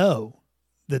 They know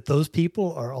that those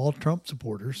people are all Trump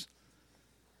supporters.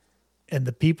 And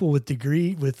the people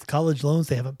with college loans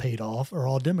they haven't paid off are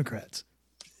all Democrats.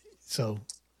 So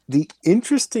the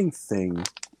interesting thing,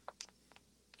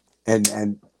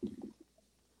 and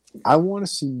I want to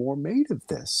see more made of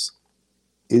this,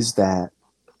 is that,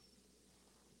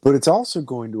 but it's also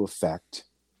going to affect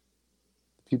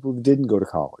people who didn't go to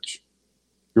college,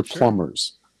 your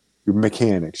plumbers, your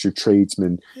mechanics, your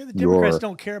tradesmen. Yeah, the Democrats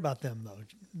don't care about them, though.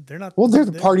 They're not. Well, they're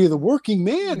the party of the working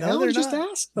man. No, they're just not.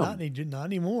 ask them. Not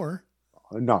anymore.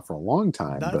 Not for a long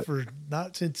time.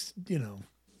 Not since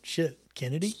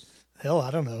Kennedy. Hell, I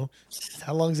don't know.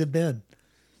 How long has it been?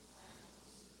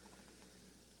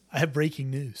 I have breaking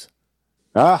news.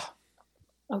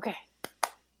 Okay.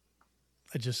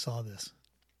 I just saw this.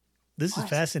 This is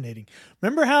fascinating.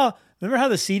 Remember how the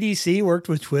CDC worked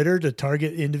with Twitter to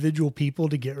target individual people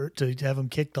to have them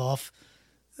kicked off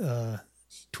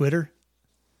Twitter?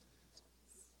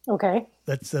 Okay.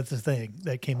 That's the thing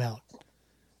that came out.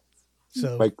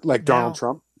 So like Donald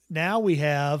Trump. Now we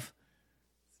have,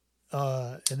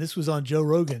 and this was on Joe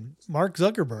Rogan. Mark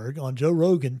Zuckerberg on Joe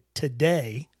Rogan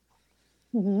today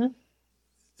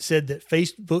said that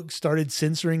Facebook started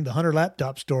censoring the Hunter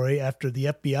laptop story after the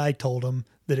FBI told them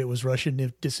that it was Russian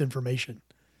disinformation.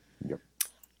 Yep.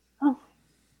 Oh.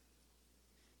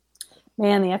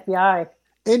 Man, the FBI.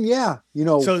 And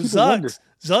so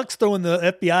Zuck's throwing the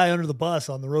FBI under the bus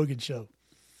on the Rogan show.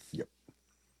 Yep.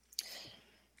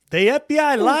 The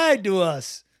FBI lied to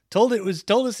us. Told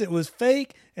us it was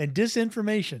fake and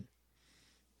disinformation.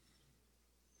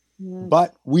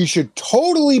 But we should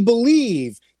totally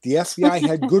believe the FBI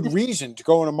had good reason to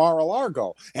go into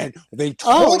Mar-a-Lago, and they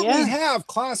totally have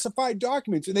classified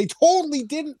documents, and they totally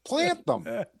didn't plant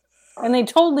them. And they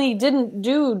totally didn't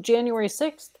do January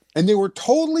 6th. And they were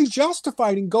totally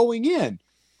justified in going in.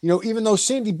 Even though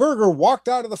Sandy Berger walked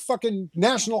out of the fucking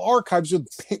National Archives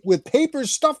with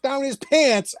papers stuffed down his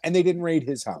pants, and they didn't raid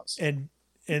his house. And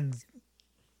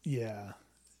yeah.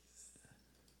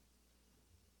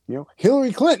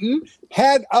 Hillary Clinton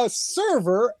had a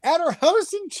server at her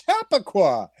house in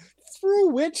Chappaqua through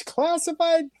which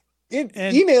classified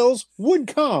emails would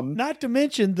come. Not to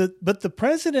mention but the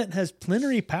president has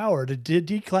plenary power to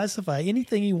declassify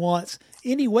anything he wants,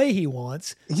 any way he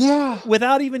wants. Yeah.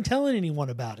 Without even telling anyone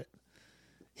about it.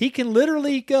 He can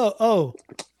literally go,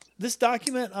 this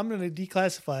document, I'm going to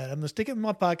declassify it. I'm going to stick it in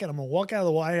my pocket. I'm going to walk out of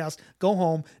the White House, go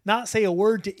home, not say a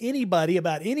word to anybody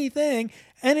about anything,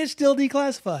 and it's still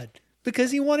declassified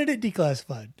because he wanted it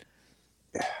declassified.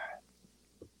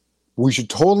 We should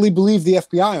totally believe the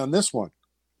FBI on this one.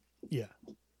 Yeah.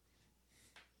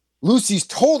 Lucy's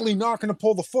totally not going to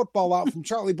pull the football out from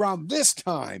Charlie Brown this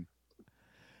time.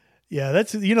 Yeah,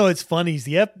 that's, it's funny.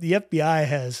 The FBI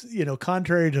has,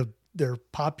 contrary to their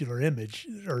popular image,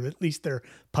 or at least their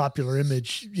popular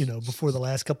image, before the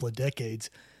last couple of decades,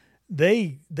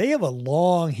 they have a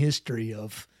long history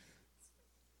of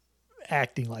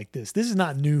acting like this. This is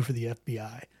not new for the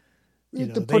FBI.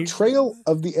 The portrayal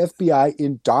of the FBI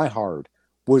in Die Hard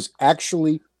was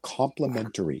actually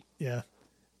complimentary. Yeah.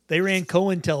 They ran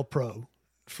COINTELPRO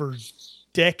for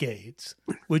decades,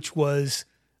 which was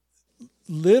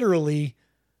literally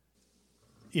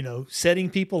setting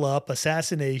people up,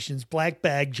 assassinations, black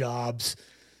bag jobs.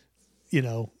 It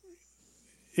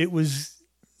was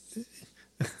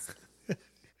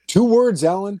 2 words,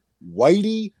 Alan.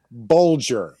 Whitey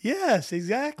Bulger. Yes,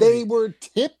 exactly. They were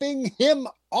tipping him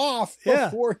off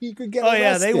before he could get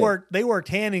arrested. Yeah, they worked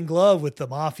hand in glove with the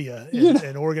mafia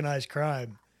and organized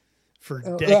crime for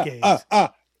decades.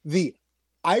 The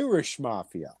Irish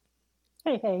mafia.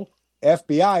 Hey.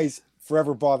 FBI's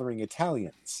forever bothering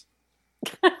Italians.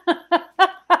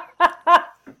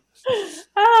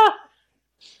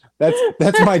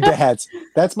 That's my dad's.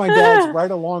 That's my dad's right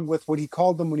along with what he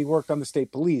called them when he worked on the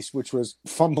state police, which was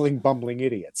fumbling, bumbling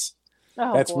idiots.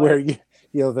 Oh, that's boy. where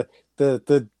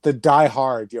the Die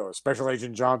Hard, Special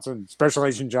Agent Johnson,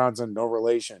 no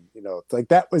relation. Like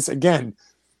that was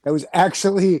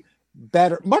actually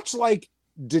better. Much like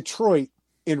Detroit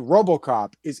in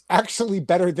RoboCop is actually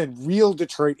better than real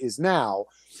Detroit is now.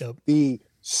 Yep. The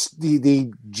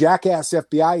the jackass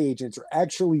FBI agents are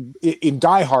actually in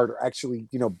Die Hard are actually,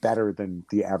 better than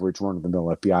the average run of the mill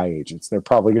FBI agents. They're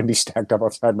probably going to be stacked up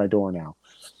outside my door now.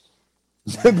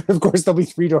 Of course, they'll be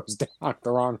 3 doors down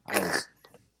the wrong house.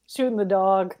 Shooting the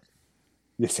dog.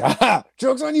 Yes,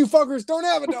 joke's on you fuckers. Don't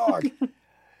have a dog.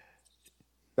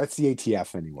 That's the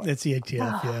ATF anyway. That's the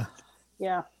ATF, yeah.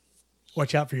 Yeah.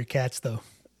 Watch out for your cats, though.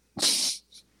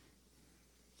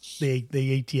 The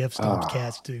ATF stomps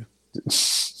cats too.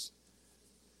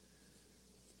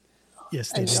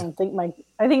 Yes, they do.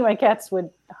 I think my cats would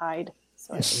hide.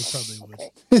 So. Yeah, they probably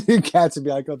would. Okay. Cats would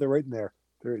be like, oh, they're right in there.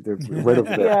 They're right over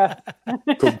there.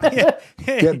 Yeah.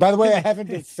 Yeah, by the way, I haven't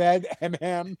been fed.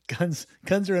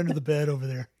 Guns are under the bed over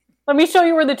there. Let me show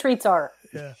you where the treats are.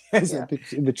 Yeah.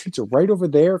 The treats are right over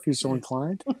there if you're so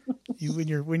inclined. When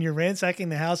you're ransacking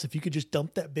the house, if you could just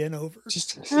dump that bin over.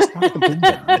 Just knock the bin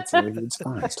down. It's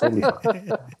fine. It's totally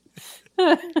fine.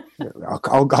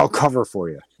 I'll cover for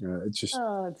you. It's just.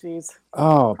 Oh, jeez.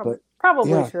 Oh,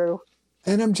 probably true.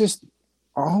 And I'm just,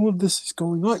 all of this is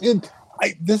going on. And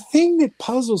the thing that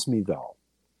puzzles me, though,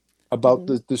 about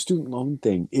the student loan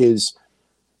thing is,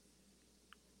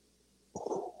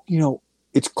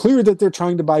 it's clear that they're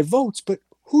trying to buy votes, but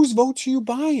whose votes are you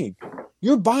buying?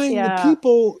 You're buying the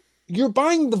people. You're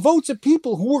buying the votes of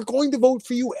people who are going to vote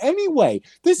for you anyway.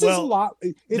 This is a lot.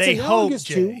 It's analogous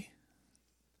to.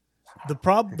 The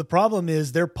problem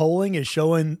is their polling is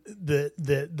showing that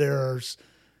there's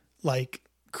like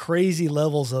crazy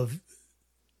levels of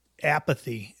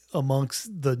apathy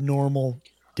amongst the normal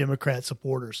Democrat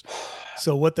supporters.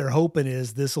 So what they're hoping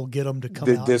is this will get them to come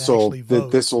out and actually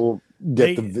vote. This will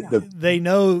get they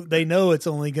know it's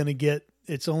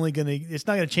not going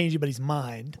to change anybody's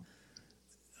mind.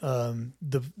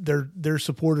 Their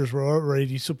supporters were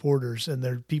already supporters, and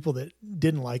there are people that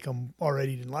didn't like them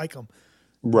already didn't like them.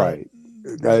 Right.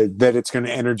 That it's going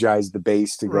to energize the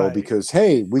base to go because,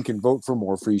 hey, we can vote for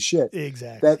more free shit.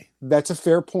 Exactly. That's a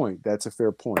fair point.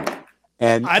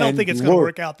 And I don't think it's going to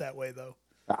work out that way, though.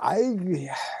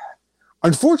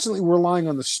 Unfortunately, we're relying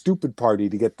on the stupid party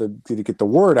to get the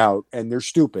word out, and they're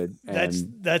stupid.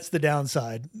 That's the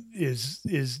downside.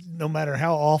 Is no matter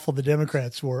how awful the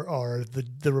Democrats are,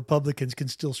 the Republicans can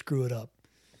still screw it up.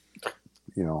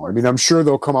 I'm sure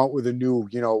they'll come out with a new,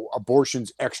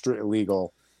 abortion's extra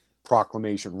illegal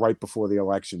proclamation right before the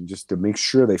election, just to make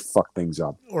sure they fuck things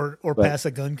up, or pass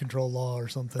a gun control law or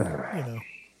something,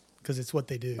 because it's what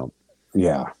they do.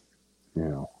 Yeah,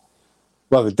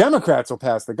 Well, the Democrats will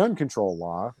pass the gun control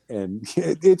law, and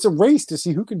it's a race to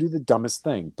see who can do the dumbest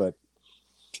thing. But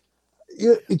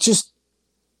it's just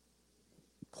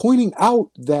pointing out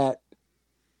that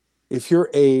if you're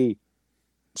a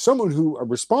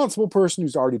responsible person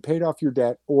who's already paid off your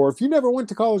debt, or if you never went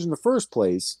to college in the first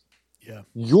place,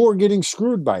 you're getting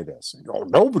screwed by this. Oh,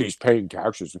 nobody's paying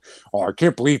taxes. Oh, I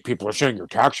can't believe people are saying your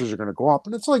taxes are going to go up.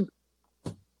 And it's like,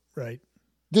 right.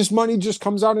 This money just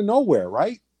comes out of nowhere,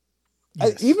 right?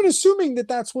 Yes. Even assuming that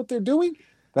that's what they're doing,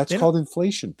 that's called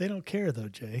inflation. They don't care though,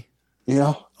 Jay.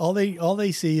 Yeah. All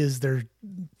they see is they're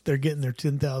getting their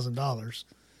 $10,000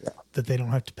 that they don't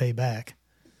have to pay back,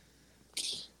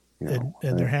 and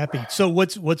they're happy. So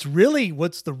what's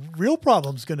the real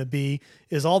problem's going to be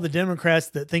is all the Democrats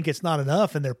that think it's not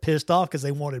enough and they're pissed off because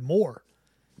they wanted more.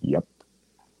 Yep.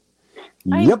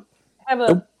 I have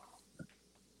a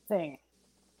thing.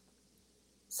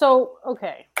 So,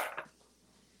 okay.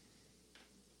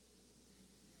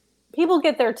 People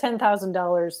get their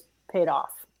 $10,000 paid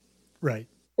off. Right.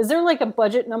 Is there like a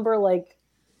budget number, like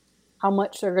how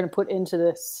much they're going to put into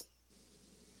this?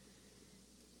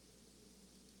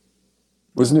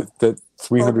 Wasn't it the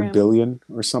 $300 billion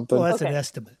or something? Well, that's an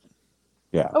estimate.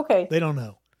 Yeah. Okay. They don't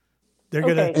know. They're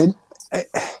going to.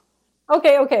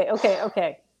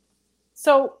 Okay.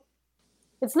 So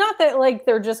it's not that like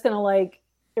they're just going to like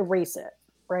erase it.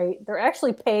 Right? They're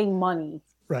actually paying money.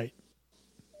 Right.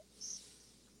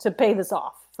 To pay this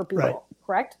off for people,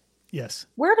 correct? Yes.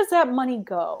 Where does that money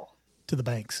go? To the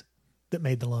banks that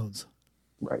made the loans.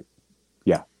 Right.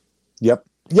 Yeah. Yep.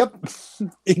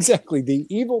 Exactly. The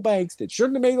evil banks that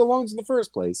shouldn't have made the loans in the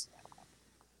first place.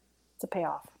 To pay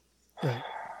off. Right.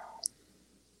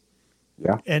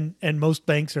 Yeah. And most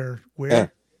banks are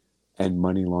where? And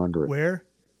money laundering. Where?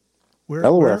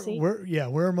 Delaware.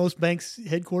 Where are most banks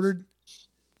headquartered?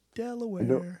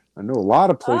 Delaware. I know a lot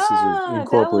of places are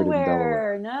incorporated in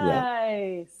Delaware.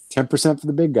 Nice. 10% for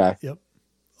the big guy. Yep.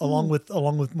 Along with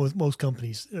most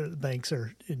companies, banks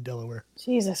are in Delaware.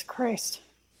 Jesus Christ.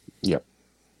 Yep.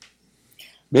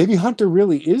 Maybe Hunter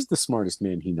really is the smartest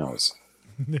man he knows.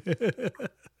 It's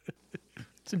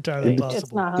entirely possible.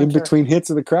 It's not Hunter. In between hits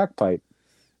of the crack pipe.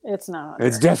 It's not.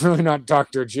 It's definitely not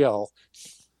Dr. Jill.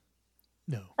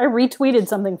 No. I retweeted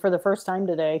something for the first time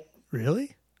today.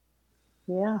 Really?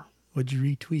 Yeah. What'd you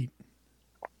retweet?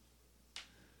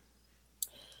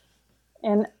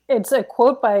 And it's a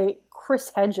quote by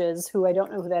Chris Hedges, who I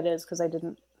don't know who that is because I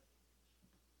didn't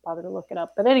bother to look it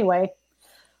up. But anyway,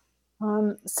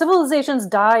 civilizations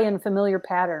die in familiar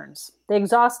patterns. They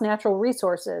exhaust natural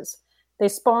resources. They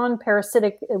spawn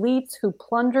parasitic elites who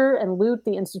plunder and loot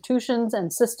the institutions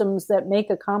and systems that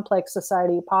make a complex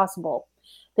society possible.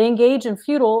 They engage in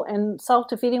futile and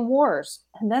self-defeating wars.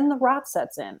 And then the rot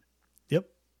sets in. Yep.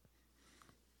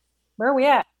 Where are we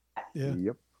at?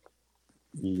 Yeah.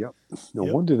 Yep. No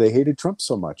wonder they hated Trump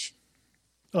so much.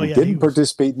 Oh, He yeah. didn't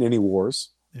participate in any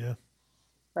wars. Yeah.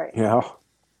 Right. Yeah.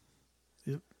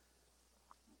 Yep.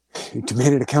 He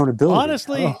demanded accountability.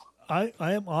 Honestly, I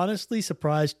am honestly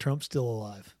surprised Trump's still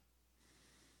alive.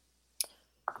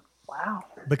 Wow.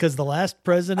 Because the last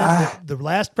president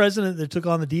that took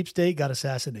on the deep state got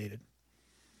assassinated.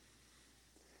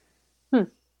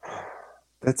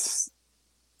 That's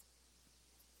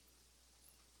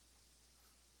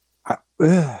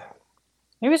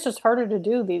Maybe it's just harder to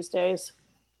do these days.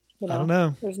 You know, I don't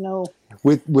know. There's no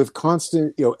with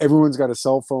constant, everyone's got a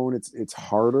cell phone. It's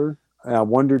harder. I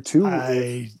wonder too.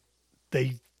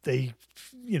 They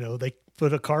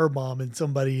put a car bomb in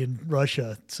somebody in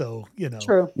Russia, so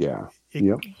true. Yeah.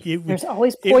 There's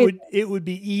always poison. It would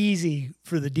be easy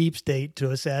for the deep state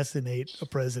to assassinate a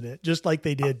president, just like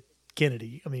they did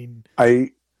Kennedy. I mean,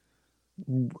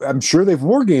 I'm sure they've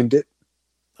wargamed it.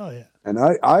 Oh yeah. And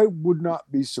I would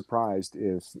not be surprised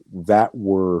if that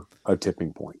were a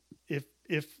tipping point.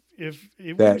 It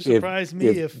wouldn't surprise me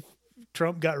if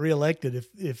Trump got reelected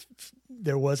if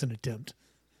there was an attempt,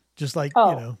 just like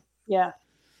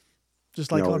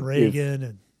just like on Reagan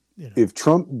and if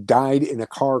Trump died in a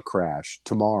car crash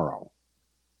tomorrow.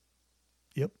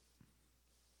 Yep.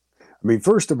 I mean,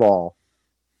 first of all,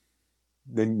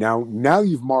 then now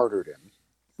you've martyred him,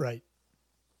 right?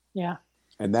 Yeah.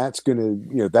 And that's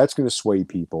gonna sway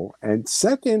people. And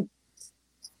second,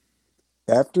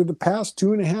 after the past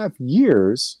 2.5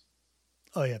 years,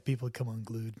 oh yeah, people come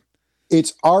unglued.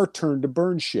 It's our turn to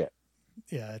burn shit.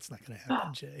 Yeah, it's not going to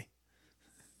happen, Jay.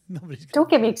 Don't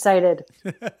get me excited.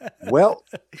 Well,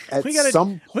 we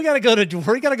gotta go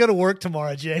to work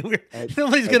tomorrow, Jay.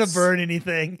 Nobody's going to burn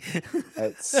anything.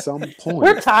 At some point,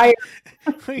 we're tired.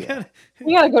 we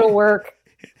gotta go to work.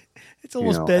 It's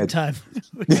almost bedtime.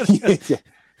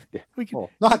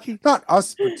 Not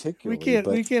us particularly.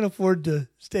 We can't afford to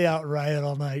stay out and riot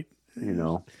all night.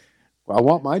 Well, I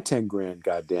want my $10,000.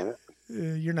 God damn it!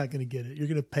 You're not going to get it. You're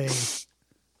going to pay.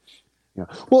 Yeah.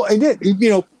 Well, and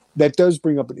that does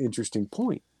bring up an interesting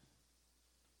point.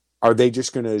 Are they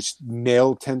just going to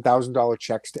nail $10,000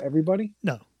 checks to everybody?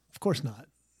 No, of course not.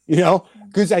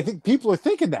 Because I think people are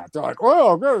thinking that. They're like,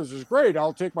 oh, this is great.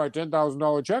 I'll take my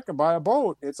 $10,000 check and buy a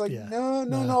boat. It's like,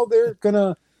 no. They're going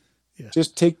to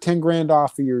just take $10,000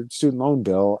 off of your student loan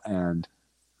bill and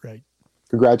right.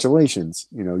 Congratulations.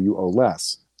 You owe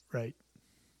less. Right.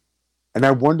 And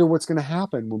I wonder what's going to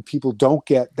happen when people don't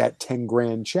get that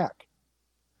 $10,000 check.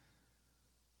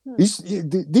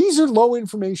 These are low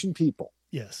information people.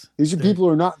 Yes. These are people who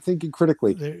are not thinking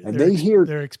critically.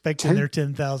 They're expecting their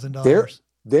 $10,000.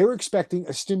 They're expecting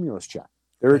a stimulus check.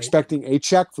 They're expecting a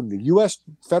check from the U.S.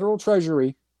 Federal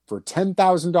Treasury for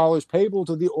 $10,000 payable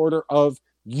to the order of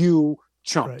you,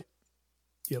 chump. Right.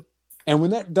 Yep. And when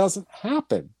that doesn't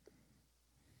happen,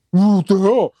 what the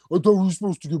hell? I thought we were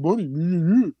supposed to get money.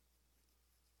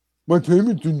 My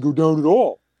payment didn't go down at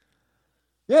all.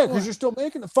 Yeah, because you're still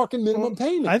making the fucking minimum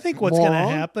payment. I think what's going to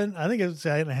happen. I think what's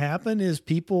going to happen is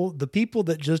the people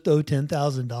that just owe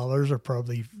 $10,000 are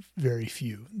probably very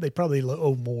few. They probably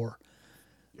owe more.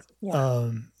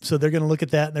 Yeah. So they're going to look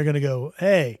at that and they're going to go,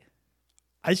 "Hey,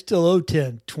 I still owe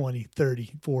 $10,000,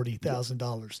 $20,000, $30,000,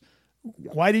 $40,000.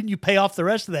 Why didn't you pay off the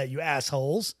rest of that, you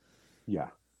assholes?" Yeah.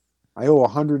 I owe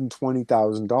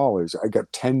 $120,000. I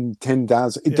got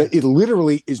 $10,000. It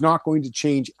literally is not going to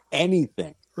change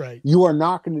anything. Right. You are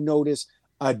not going to notice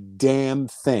a damn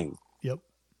thing. Yep.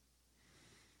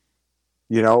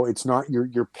 It's not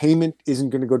your payment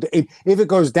isn't going to go down. If it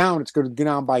goes down, it's going to go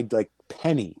down by like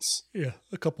pennies. Yeah,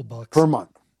 a couple bucks per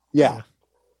month. Yeah.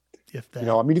 If that.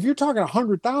 If you're talking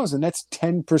 100,000, that's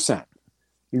 10%.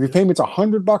 If your payment's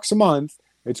 $100 a month,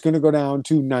 it's going to go down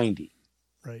to 90.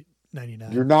 Right.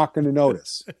 99. You're not going to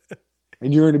notice.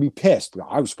 And you're going to be pissed.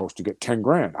 I was supposed to get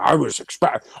 $10,000. I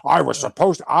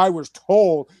was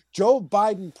told. Joe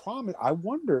Biden promised. I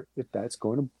wonder if that's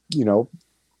going to,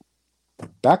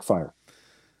 backfire.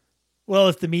 Well,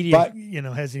 if the media,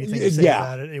 has anything to say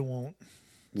about it, it won't.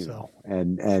 you So.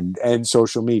 know, and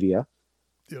social media,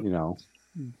 Yep. you know,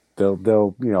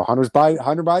 they'll you know, Hunter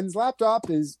Biden's laptop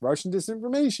is Russian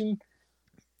disinformation.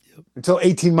 Yep. Until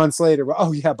 18 months later,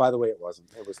 oh yeah, by the way, it wasn't.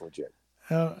 It was legit.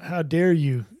 How dare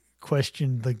you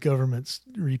question the government's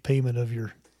repayment of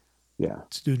your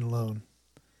student loan?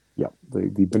 Yeah,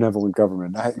 the benevolent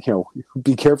government. You know,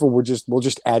 be careful. We'll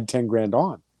just add 10 grand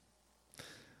on.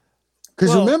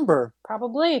 Because remember,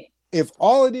 probably if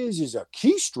all it is a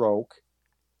keystroke,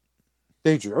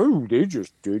 they just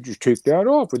take that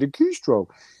off with a keystroke.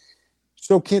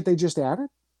 So can't they just add it?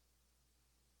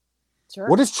 Sure.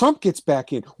 What if Trump gets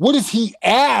back in? What if he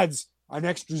adds an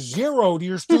extra zero to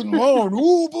your student loan?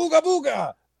 Ooh, booga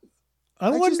booga.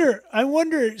 I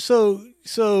wonder. So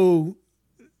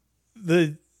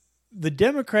the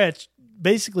Democrats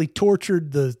basically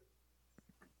tortured the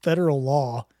federal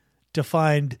law to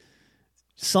find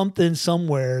something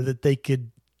somewhere that they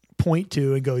could point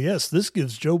to and go, yes, this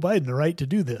gives Joe Biden the right to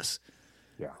do this.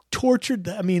 Yeah. Tortured.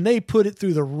 They put it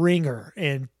through the ringer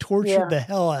and tortured the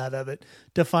hell out of it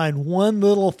to find one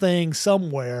little thing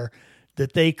somewhere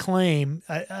that they claim.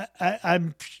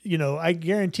 I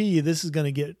guarantee you this is going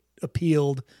to get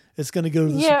appealed. It's going to go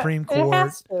to the Supreme Court. It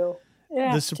has to.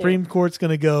 The Supreme Court's going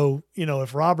to go,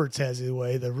 if Roberts has his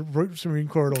way, the Supreme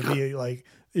Court will be like,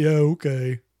 yeah,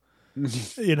 okay.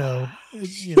 Whoever.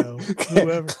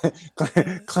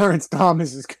 Clarence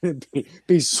Thomas is going to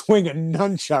be swinging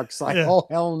nunchucks like, oh,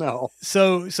 hell no.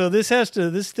 So this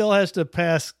still has to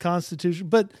pass Constitution,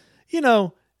 but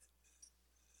who's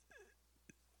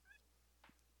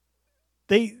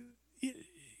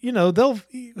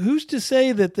to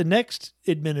say that the next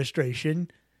administration,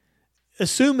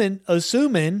 assuming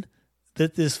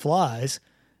that this flies,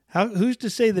 who's to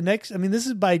say the next? I mean, this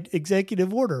is by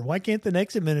executive order. Why can't the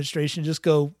next administration just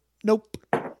go, nope?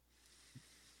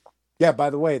 Yeah. By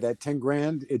the way, that 10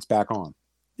 grand, it's back on.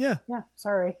 Yeah. Yeah.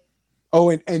 Sorry. Oh,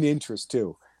 and interest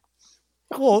too.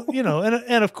 Well,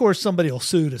 and of course somebody will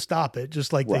sue to stop it,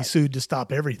 just like they sued to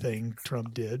stop everything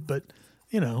Trump did. But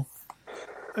I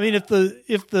mean, if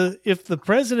the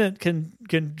president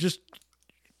can just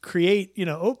create,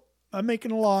 I'm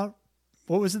making a law.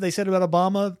 What was it they said about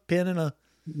Obama? Pen and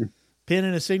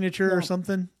a signature or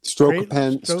something. Stroke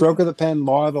of the pen,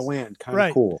 law of the land. Kind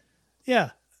of cool.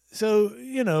 Yeah. So,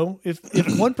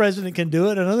 if one president can do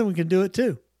it, another one can do it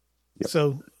too. Yep.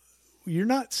 So you're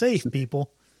not safe,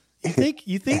 people. You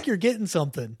think you're getting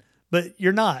something, but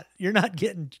you're not. You're not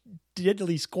getting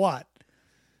diddly squat.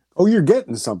 Oh, you're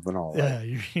getting something all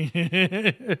right.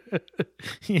 Yeah,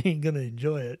 you ain't gonna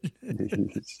enjoy it.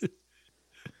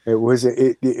 It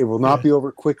will not be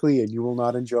over quickly, and you will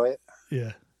not enjoy it.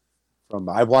 Yeah.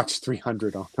 I watched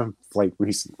 300 on a flight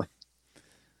recently.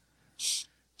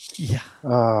 Yeah.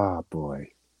 Oh boy.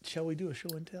 Shall we do a show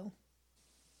and tell?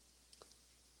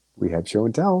 We have show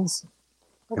and tells.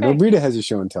 Okay. I know Rita has a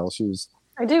show and tell.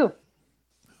 I do.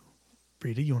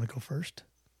 Rita, you want to go first?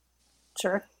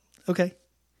 Sure. Okay.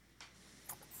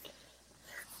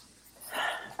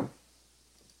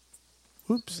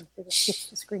 Oops. Switch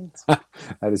the screens.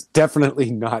 That is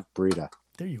definitely not Brita.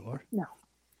 There you are. No.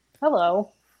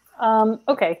 Hello.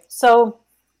 Okay, so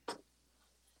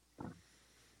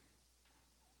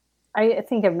I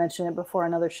think I've mentioned it before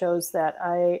on other shows that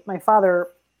my father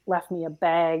left me a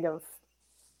bag of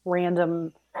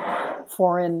random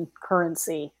foreign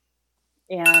currency,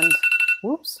 and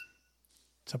whoops,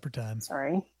 supper time.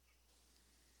 Sorry,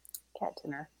 cat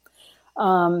dinner.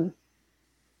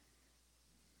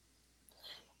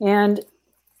 And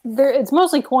it's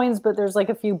mostly coins, but there's like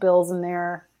a few bills in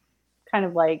there. Kind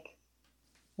of like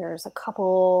there's a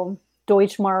couple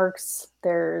Deutschmarks.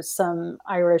 There's some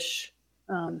Irish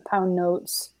pound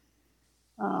notes.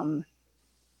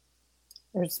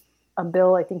 There's a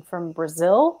bill, I think, from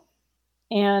Brazil.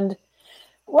 And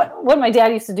what my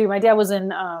dad used to do, my dad was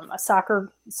in a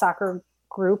soccer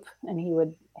group, and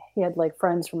he had like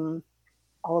friends from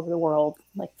all over the world,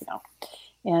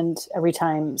 and every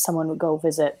time someone would go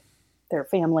visit their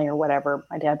family or whatever,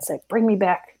 my dad said, bring me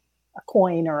back a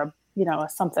coin or a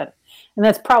something. And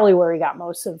that's probably where he got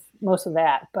most of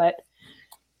that. But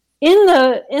in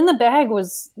the bag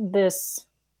was this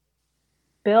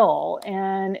bill,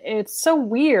 and it's so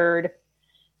weird.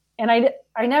 And I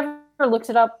never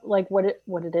looked it up, like what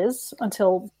it is,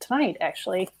 until tonight,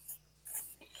 actually.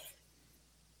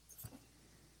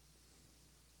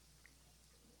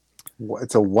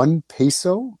 It's a 1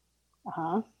 peso?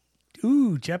 Uh-huh.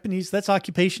 Ooh, Japanese. That's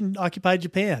occupied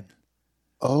Japan.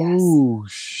 Oh,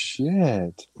 yes.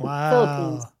 Shit.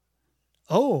 Wow.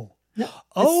 Philippines.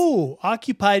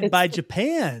 Occupied by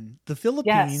Japan. The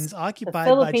Philippines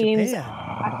occupied by Japan.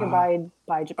 Occupied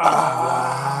by Japan.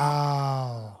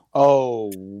 Wow.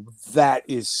 Oh, that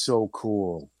is so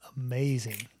cool.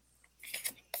 Amazing.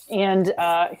 And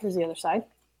here's the other side.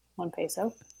 1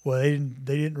 peso. Well,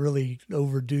 they didn't really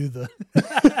overdo the.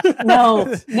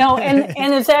 No,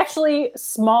 and it's actually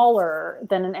smaller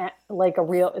than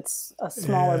it's a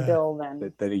smaller bill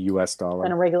than a U.S. dollar.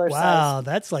 Than a regular size. Wow,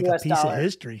 that's like US a piece dollar. of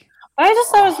history. But I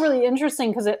just thought it was really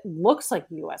interesting because it looks like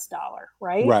a U.S. dollar,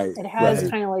 right? Right. It has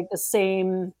right. kind of like the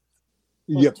same.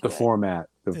 Yep, the format,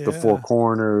 the four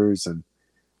corners, and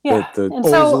the and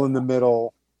oval in the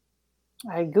middle.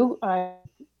 I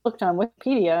looked on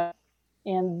Wikipedia,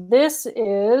 and this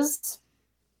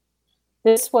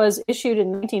was issued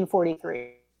in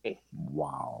 1943.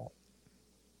 Wow.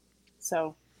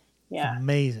 So, yeah,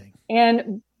 amazing.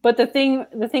 But the thing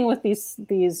with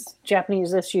these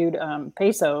Japanese issued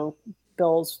peso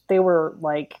bills, they were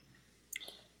like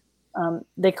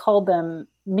they called them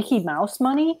Mickey Mouse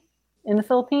money in the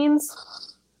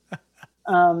Philippines,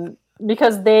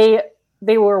 because they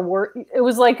were it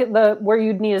was like where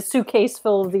you'd need a suitcase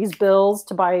full of these bills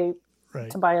to buy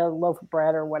a loaf of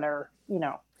bread or whatever,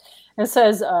 And it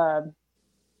says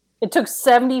it took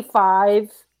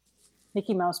 75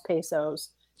 Mickey Mouse pesos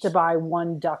to buy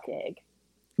 1 duck egg.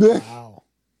 Wow.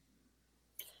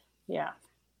 Yeah.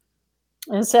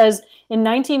 And it says in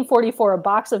 1944, a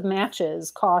box of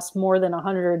matches cost more than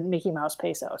 100 Mickey Mouse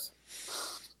pesos.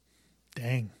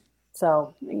 Dang.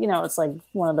 So, it's like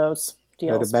one of those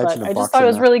deals. But I just thought it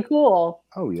was really cool.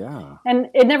 Oh, yeah. And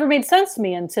it never made sense to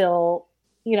me until,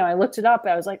 I looked it up.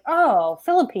 I was like, oh,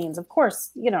 Philippines, of course,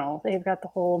 they've got the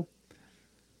whole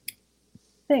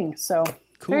thing. So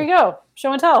cool. There you go.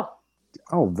 Show and tell.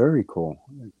 Oh, very cool.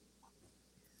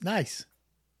 Nice.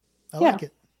 I like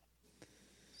it.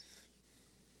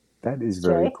 That is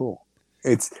very cool.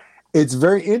 It's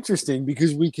very interesting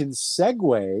because we can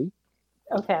segue,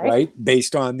 right,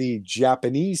 based on the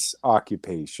Japanese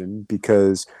occupation,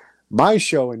 because my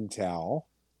show and tell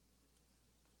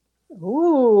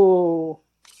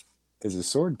is a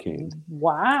sword cane.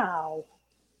 Wow.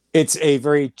 It's a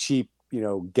very cheap,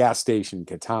 gas station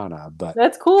katana, but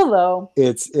that's cool though.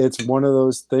 It's one of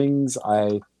those things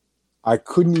I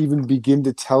couldn't even begin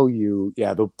to tell you.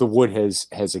 Yeah, the wood has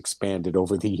expanded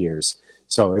over the years.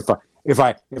 So if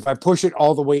I push it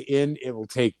all the way in, it will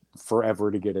take forever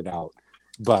to get it out.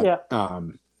 But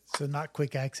so not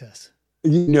quick access.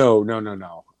 No.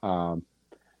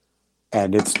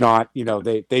 And it's not,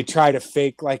 they try to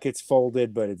fake like it's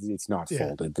folded, but it's not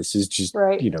folded. This is just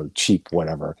cheap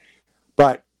whatever.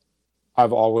 But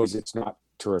it's not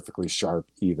terrifically sharp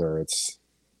either. It's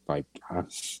like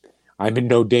I'm in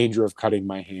no danger of cutting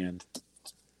my hand.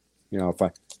 If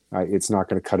it's not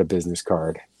going to cut a business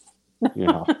card.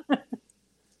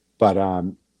 But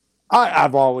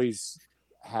I've always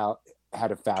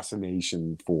had a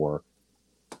fascination for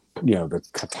the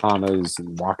katanas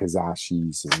and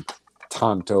wakazashis and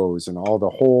tantos and all the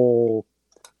whole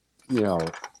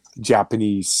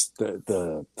Japanese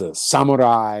the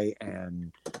samurai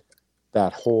and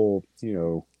that whole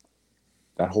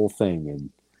thing. And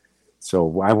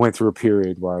so I went through a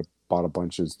period where I bought a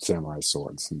bunch of samurai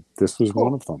swords, and this was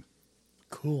one of them.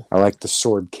 Cool. I like the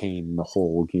sword cane, the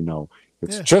whole,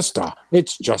 it's just a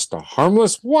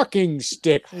harmless walking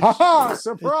stick. Ha ha!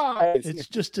 Surprise! It's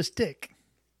just a stick.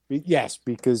 Yes,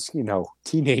 because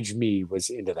teenage me was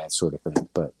into that sort of thing.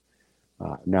 But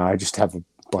now I just have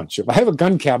I have a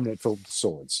gun cabinet filled with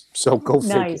swords. So go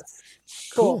figure.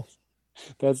 Cool.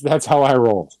 That's how I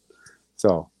roll.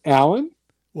 So, Alan,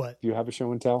 what? Do you have a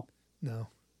show and tell? No.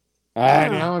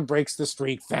 And Alan breaks the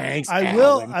streak. Thanks. I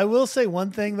Alan. will say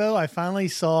one thing though. I finally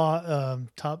saw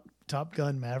Top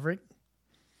Gun Maverick.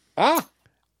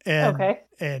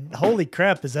 And holy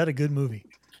crap, is that a good movie?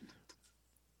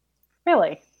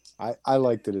 Really? I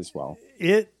liked it as well.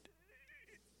 It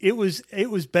was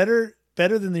better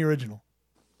than the original.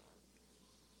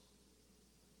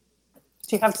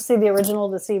 Do you have to see the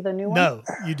original to see the new one? No,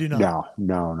 you do not.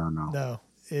 No. No.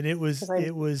 And it was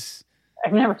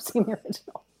I've never seen the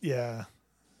original. Yeah.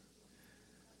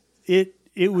 It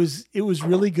was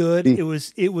really good. It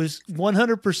was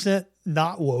 100%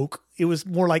 not woke. It was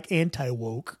more like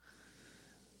anti-woke.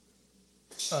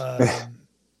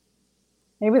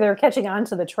 Maybe they're catching on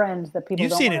to the trend that people.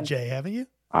 You've seen it, Jay, haven't you?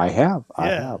 I have.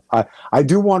 I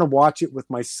do want to watch it with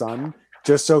my son,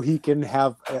 just so he can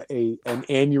have an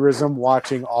aneurysm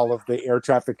watching all of the air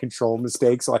traffic control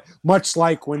mistakes. Much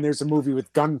like when there's a movie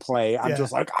with gunplay, I'm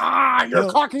just like,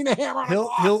 you're cocking the hammer.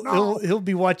 He'll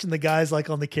be watching the guys like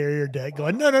on the carrier deck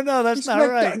going, no, that's not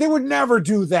right. They would never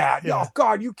do that. Yeah. Oh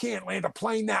God, you can't land a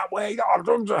plane that way. Oh,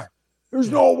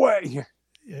 there's no way.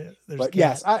 Yeah, but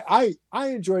yes, I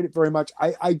enjoyed it very much.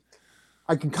 I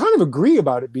I can kind of agree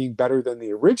about it being better than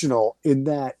the original. In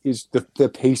that is the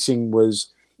pacing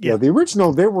was. Yeah, the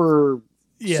original there were.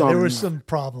 Yeah, there were some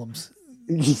problems.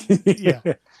 Yeah,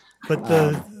 but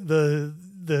the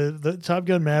Top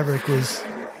Gun Maverick was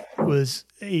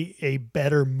a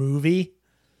better movie.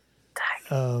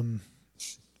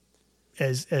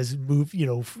 As move,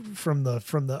 from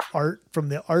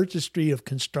the artistry of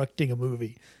constructing a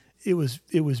movie, it was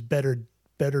better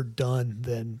done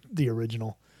than the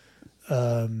original.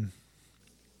 I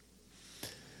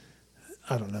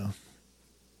don't know.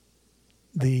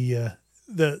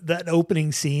 That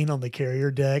opening scene on the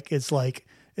carrier deck, it's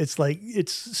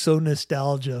so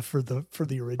nostalgia for the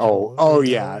original.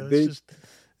 Yeah. It's just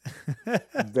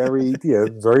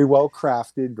very well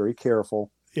crafted, very careful.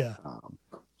 Yeah.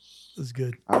 It was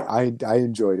good. I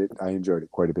enjoyed it. I enjoyed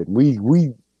it quite a bit.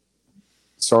 We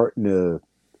saw it in a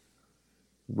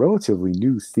relatively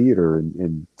new theater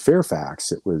in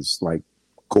Fairfax. It was like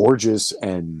gorgeous,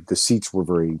 and the seats were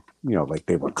very, like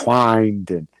they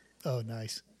reclined, and oh,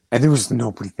 nice. And there was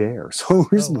nobody there, so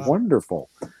it was wonderful.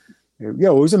 It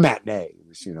was a matinee. It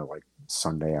was like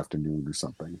Sunday afternoon or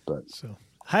something. But so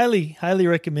highly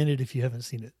recommended if you haven't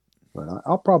seen it. But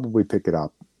I'll probably pick it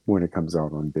up when it comes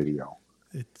out on video.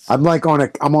 I'm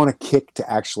on a kick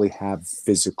to actually have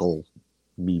physical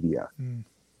media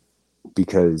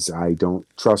because I don't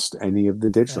trust any of the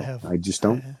digital. I just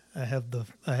don't. I have the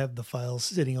files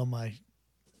sitting on my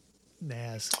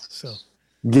NAS. So.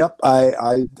 Yep,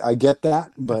 I get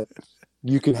that, but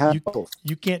you can have both.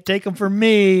 You can't take them from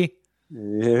me.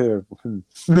 Yeah,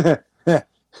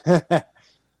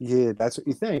 yeah, that's what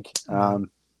you think. I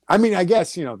mean, I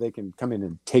guess they can come in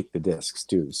and take the discs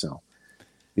too. So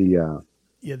the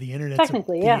internet's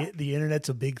technically, the internet's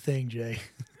a big thing, Jay.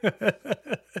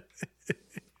 The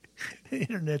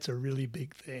internet's a really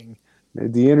big thing.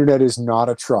 The internet is not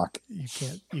a truck.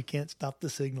 You can't stop the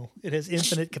signal. It has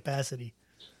infinite capacity.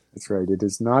 That's right. It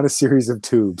is not a series of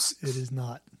tubes. It is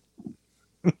not.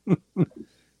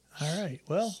 All right.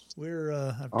 Well, we're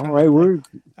all right.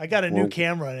 I got a new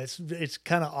camera, and it's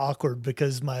kind of awkward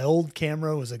because my old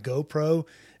camera was a GoPro,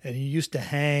 and you used to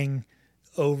hang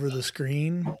over the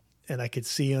screen, and I could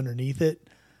see underneath it.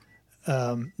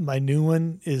 My new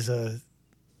one is a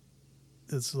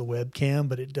webcam,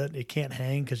 but it can't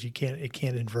hang because it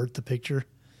can't invert the picture,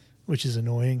 which is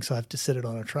annoying. So I have to set it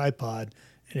on a tripod,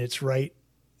 and it's right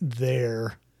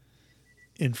there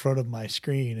in front of my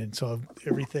screen, and so I'm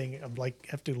like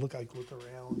have to look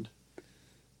around.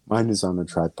 Mine is on a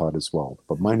tripod as well,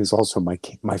 but mine is also my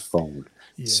phone.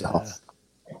 Yeah. So.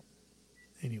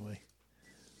 Anyway,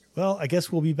 well, I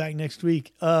guess we'll be back next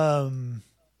week. Next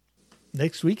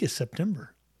week is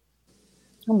September.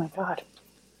 Oh my God!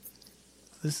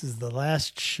 This is the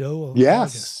last show of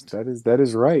August. That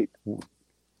is right.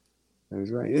 That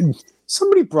is right. And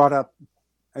somebody brought up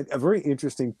a very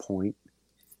interesting point.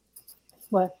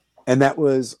 What? And that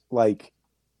was like,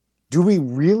 do we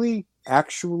really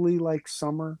actually like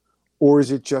summer? Or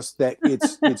is it just that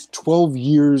it's 12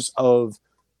 years of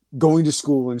going to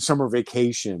school and summer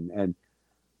vacation? And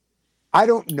I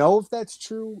don't know if that's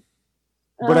true,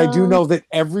 but I do know that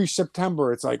every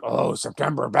September it's like, oh,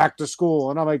 September, back to school.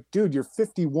 And I'm like, dude, you're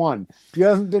 51. You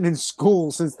haven't been in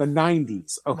school since the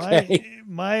 90s. Okay.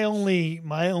 My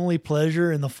only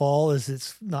pleasure in the fall is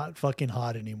it's not fucking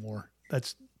hot anymore.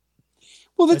 That's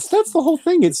the whole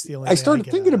thing. I started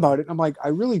thinking about it. I'm like, I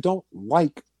really don't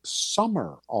like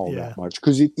summer that much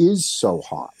because it is so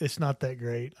hot. It's not that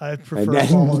great. I prefer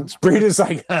fall. And Brita's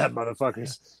like,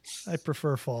 motherfuckers. I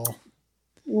prefer fall.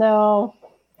 No,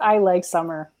 I like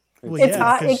summer. Well, it's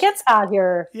hot. It gets hot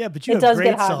here. Yeah, but it does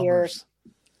great get hot summers.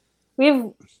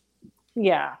 Here.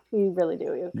 We really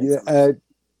do. Yeah,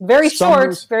 very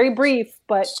short, very brief,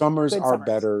 but summers are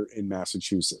better in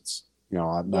Massachusetts.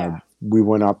 We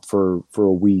went up for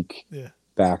a week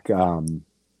back.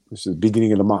 This is the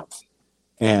beginning of the month,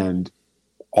 and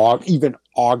even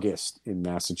August in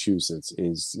Massachusetts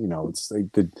is it's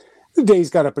like the days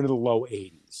got up into the low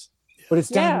 80s, but it's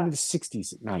down into the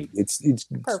 60s at night. It's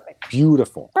perfect,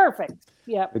 beautiful, perfect.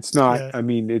 Yeah, it's not. Yeah. I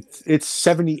mean, it's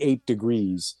 78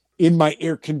 degrees in my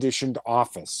air conditioned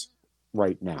office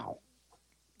right now.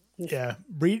 Yeah,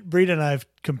 Breed and I have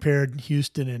compared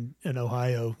Houston and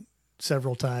Ohio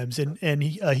several times, and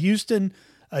a Houston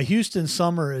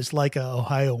summer is like a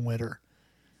Ohio winter.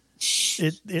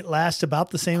 It lasts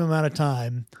about the same amount of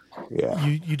time. Yeah,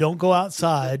 you don't go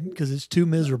outside because it's too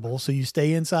miserable, so you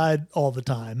stay inside all the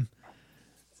time.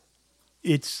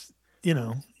 It's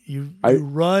you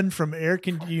run from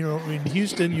in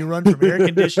Houston you run from air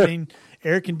conditioning,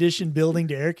 air conditioned building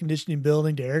to air conditioning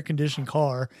building to air conditioned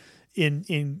car. Yep.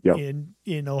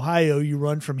 in Ohio, you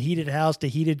run from heated house to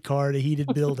heated car to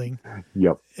heated building.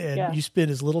 Yep. And you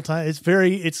spend as little time.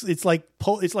 It's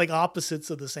like opposites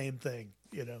of the same thing,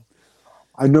 you know.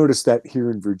 I noticed that here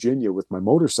in Virginia with my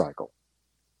motorcycle.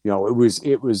 You know, it was,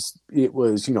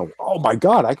 you know, oh my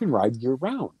God, I can ride year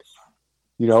round.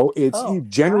 You know,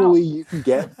 generally you can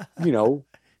get, you know,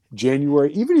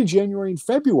 January, even in January and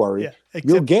February,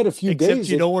 you'll get a few days. Except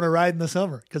you don't want to ride in the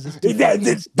summer because it's too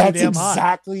that's damn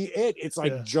exactly hot. it. It's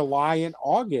like July and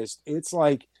August. It's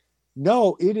like,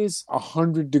 no, it is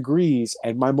 100 degrees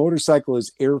and my motorcycle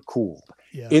is air cooled.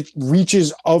 Yeah. It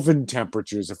reaches oven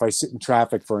temperatures if I sit in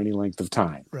traffic for any length of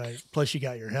time. Right. Plus you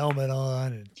got your helmet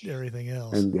on and everything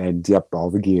else. And yep, all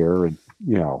the gear and,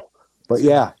 you know, but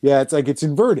yeah, it's like it's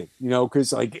inverted, you know,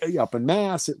 because like up in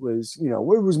Mass, it was, you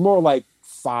know, it was more like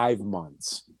 5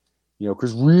 months, you know,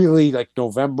 because really like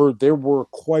November, there were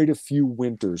quite a few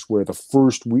winters where the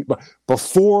first week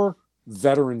before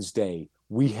Veterans Day,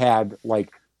 we had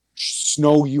like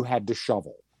snow you had to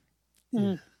shovel.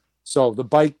 Mm. So the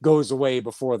bike goes away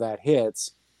before that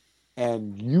hits,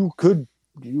 and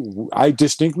I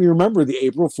distinctly remember the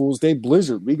April Fool's Day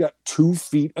blizzard. We got 2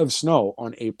 feet of snow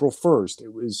on April 1st.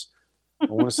 It was, I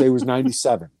want to say it was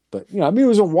 97, but you know, I mean, it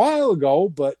was a while ago,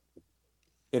 but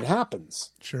it happens.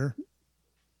 Sure.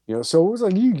 You know, so it was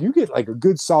like, you get like a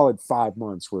good solid 5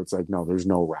 months where it's like, no, there's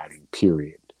no riding,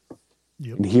 period.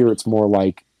 Yep. And here it's more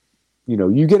like, you know,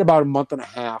 you get about a month and a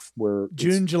half where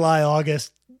June, July,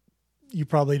 August, you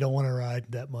probably don't want to ride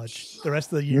that much. The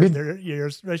rest of the year,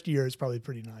 rest of the year is probably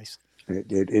pretty nice.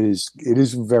 It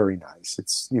is very nice.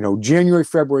 It's, you know, January,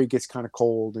 February gets kind of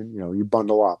cold and, you know, you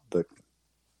bundle up, but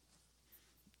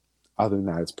other than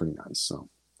that, it's pretty nice. So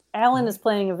Alan is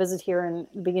planning a visit here in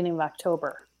the beginning of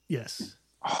October. Yes.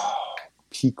 Oh,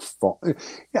 peak fall.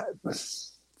 Yeah.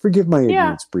 Forgive my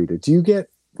ignorance, Brita. Do you get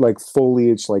like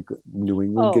foliage, like New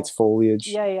England gets foliage?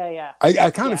 Yeah.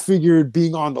 I kind of figured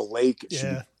being on the lake, it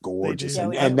should be gorgeous.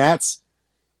 And that's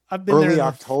early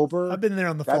October. I've been there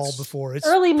on the fall before. It's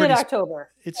early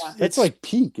mid-October. It's like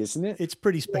peak, isn't it? It's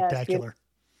pretty spectacular.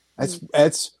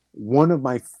 That's one of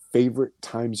my favorite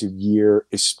times of year,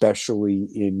 especially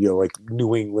in, you know, like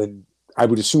New England. I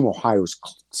would assume Ohio's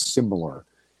similar.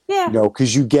 Yeah. You know,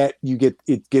 because you get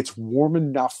it gets warm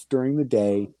enough during the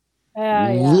day.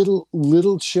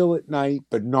 Little chill at night,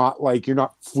 but not like you're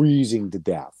not freezing to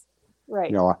death. Right.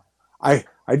 You know, I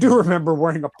do remember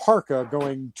wearing a parka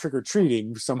going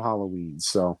trick-or-treating some Halloween.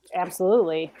 So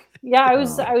absolutely. Yeah, I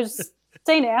was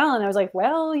saying to Alan, I was like,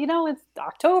 well, you know, it's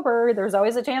October. There's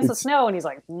always a chance of snow. And he's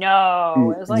like,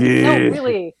 no. I was like, no,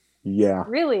 really? Yeah.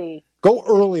 Really? Go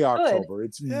early October.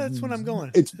 That's when I'm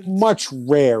going. It's much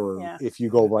rarer if you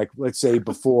go like, let's say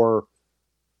before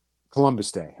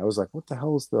Columbus Day. I was like, what the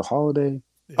hell is the holiday?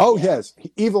 Yeah. Oh, yes.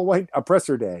 Evil White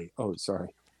Oppressor Day. Oh,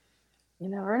 sorry. You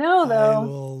never know, though. I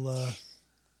will,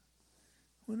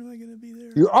 when am I going to be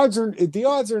there? The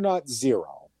odds are not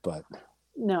zero, but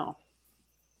no.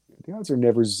 The odds are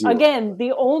never zero. Again,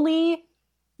 the only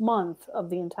month of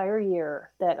the entire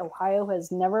year that Ohio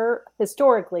has never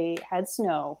historically had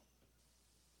snow,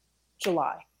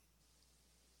 July.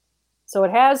 So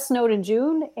it has snowed in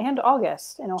June and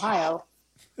August in Ohio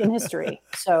in history.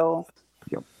 So,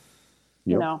 you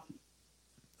know.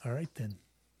 All right, then.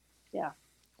 Yeah.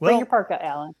 Well, bring your parka,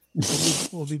 Alan.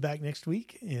 We'll be back next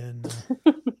week, and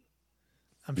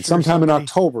I'm sure sometime in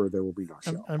October there will be no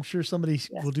show. I'm sure somebody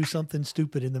will do something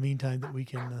stupid in the meantime that we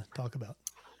can talk about.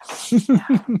 We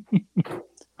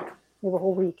have a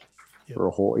whole week. Yep.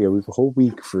 We have a whole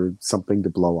week for something to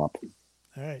blow up.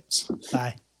 All right.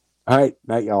 Bye. All right.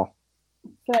 Night, y'all.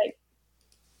 Good night.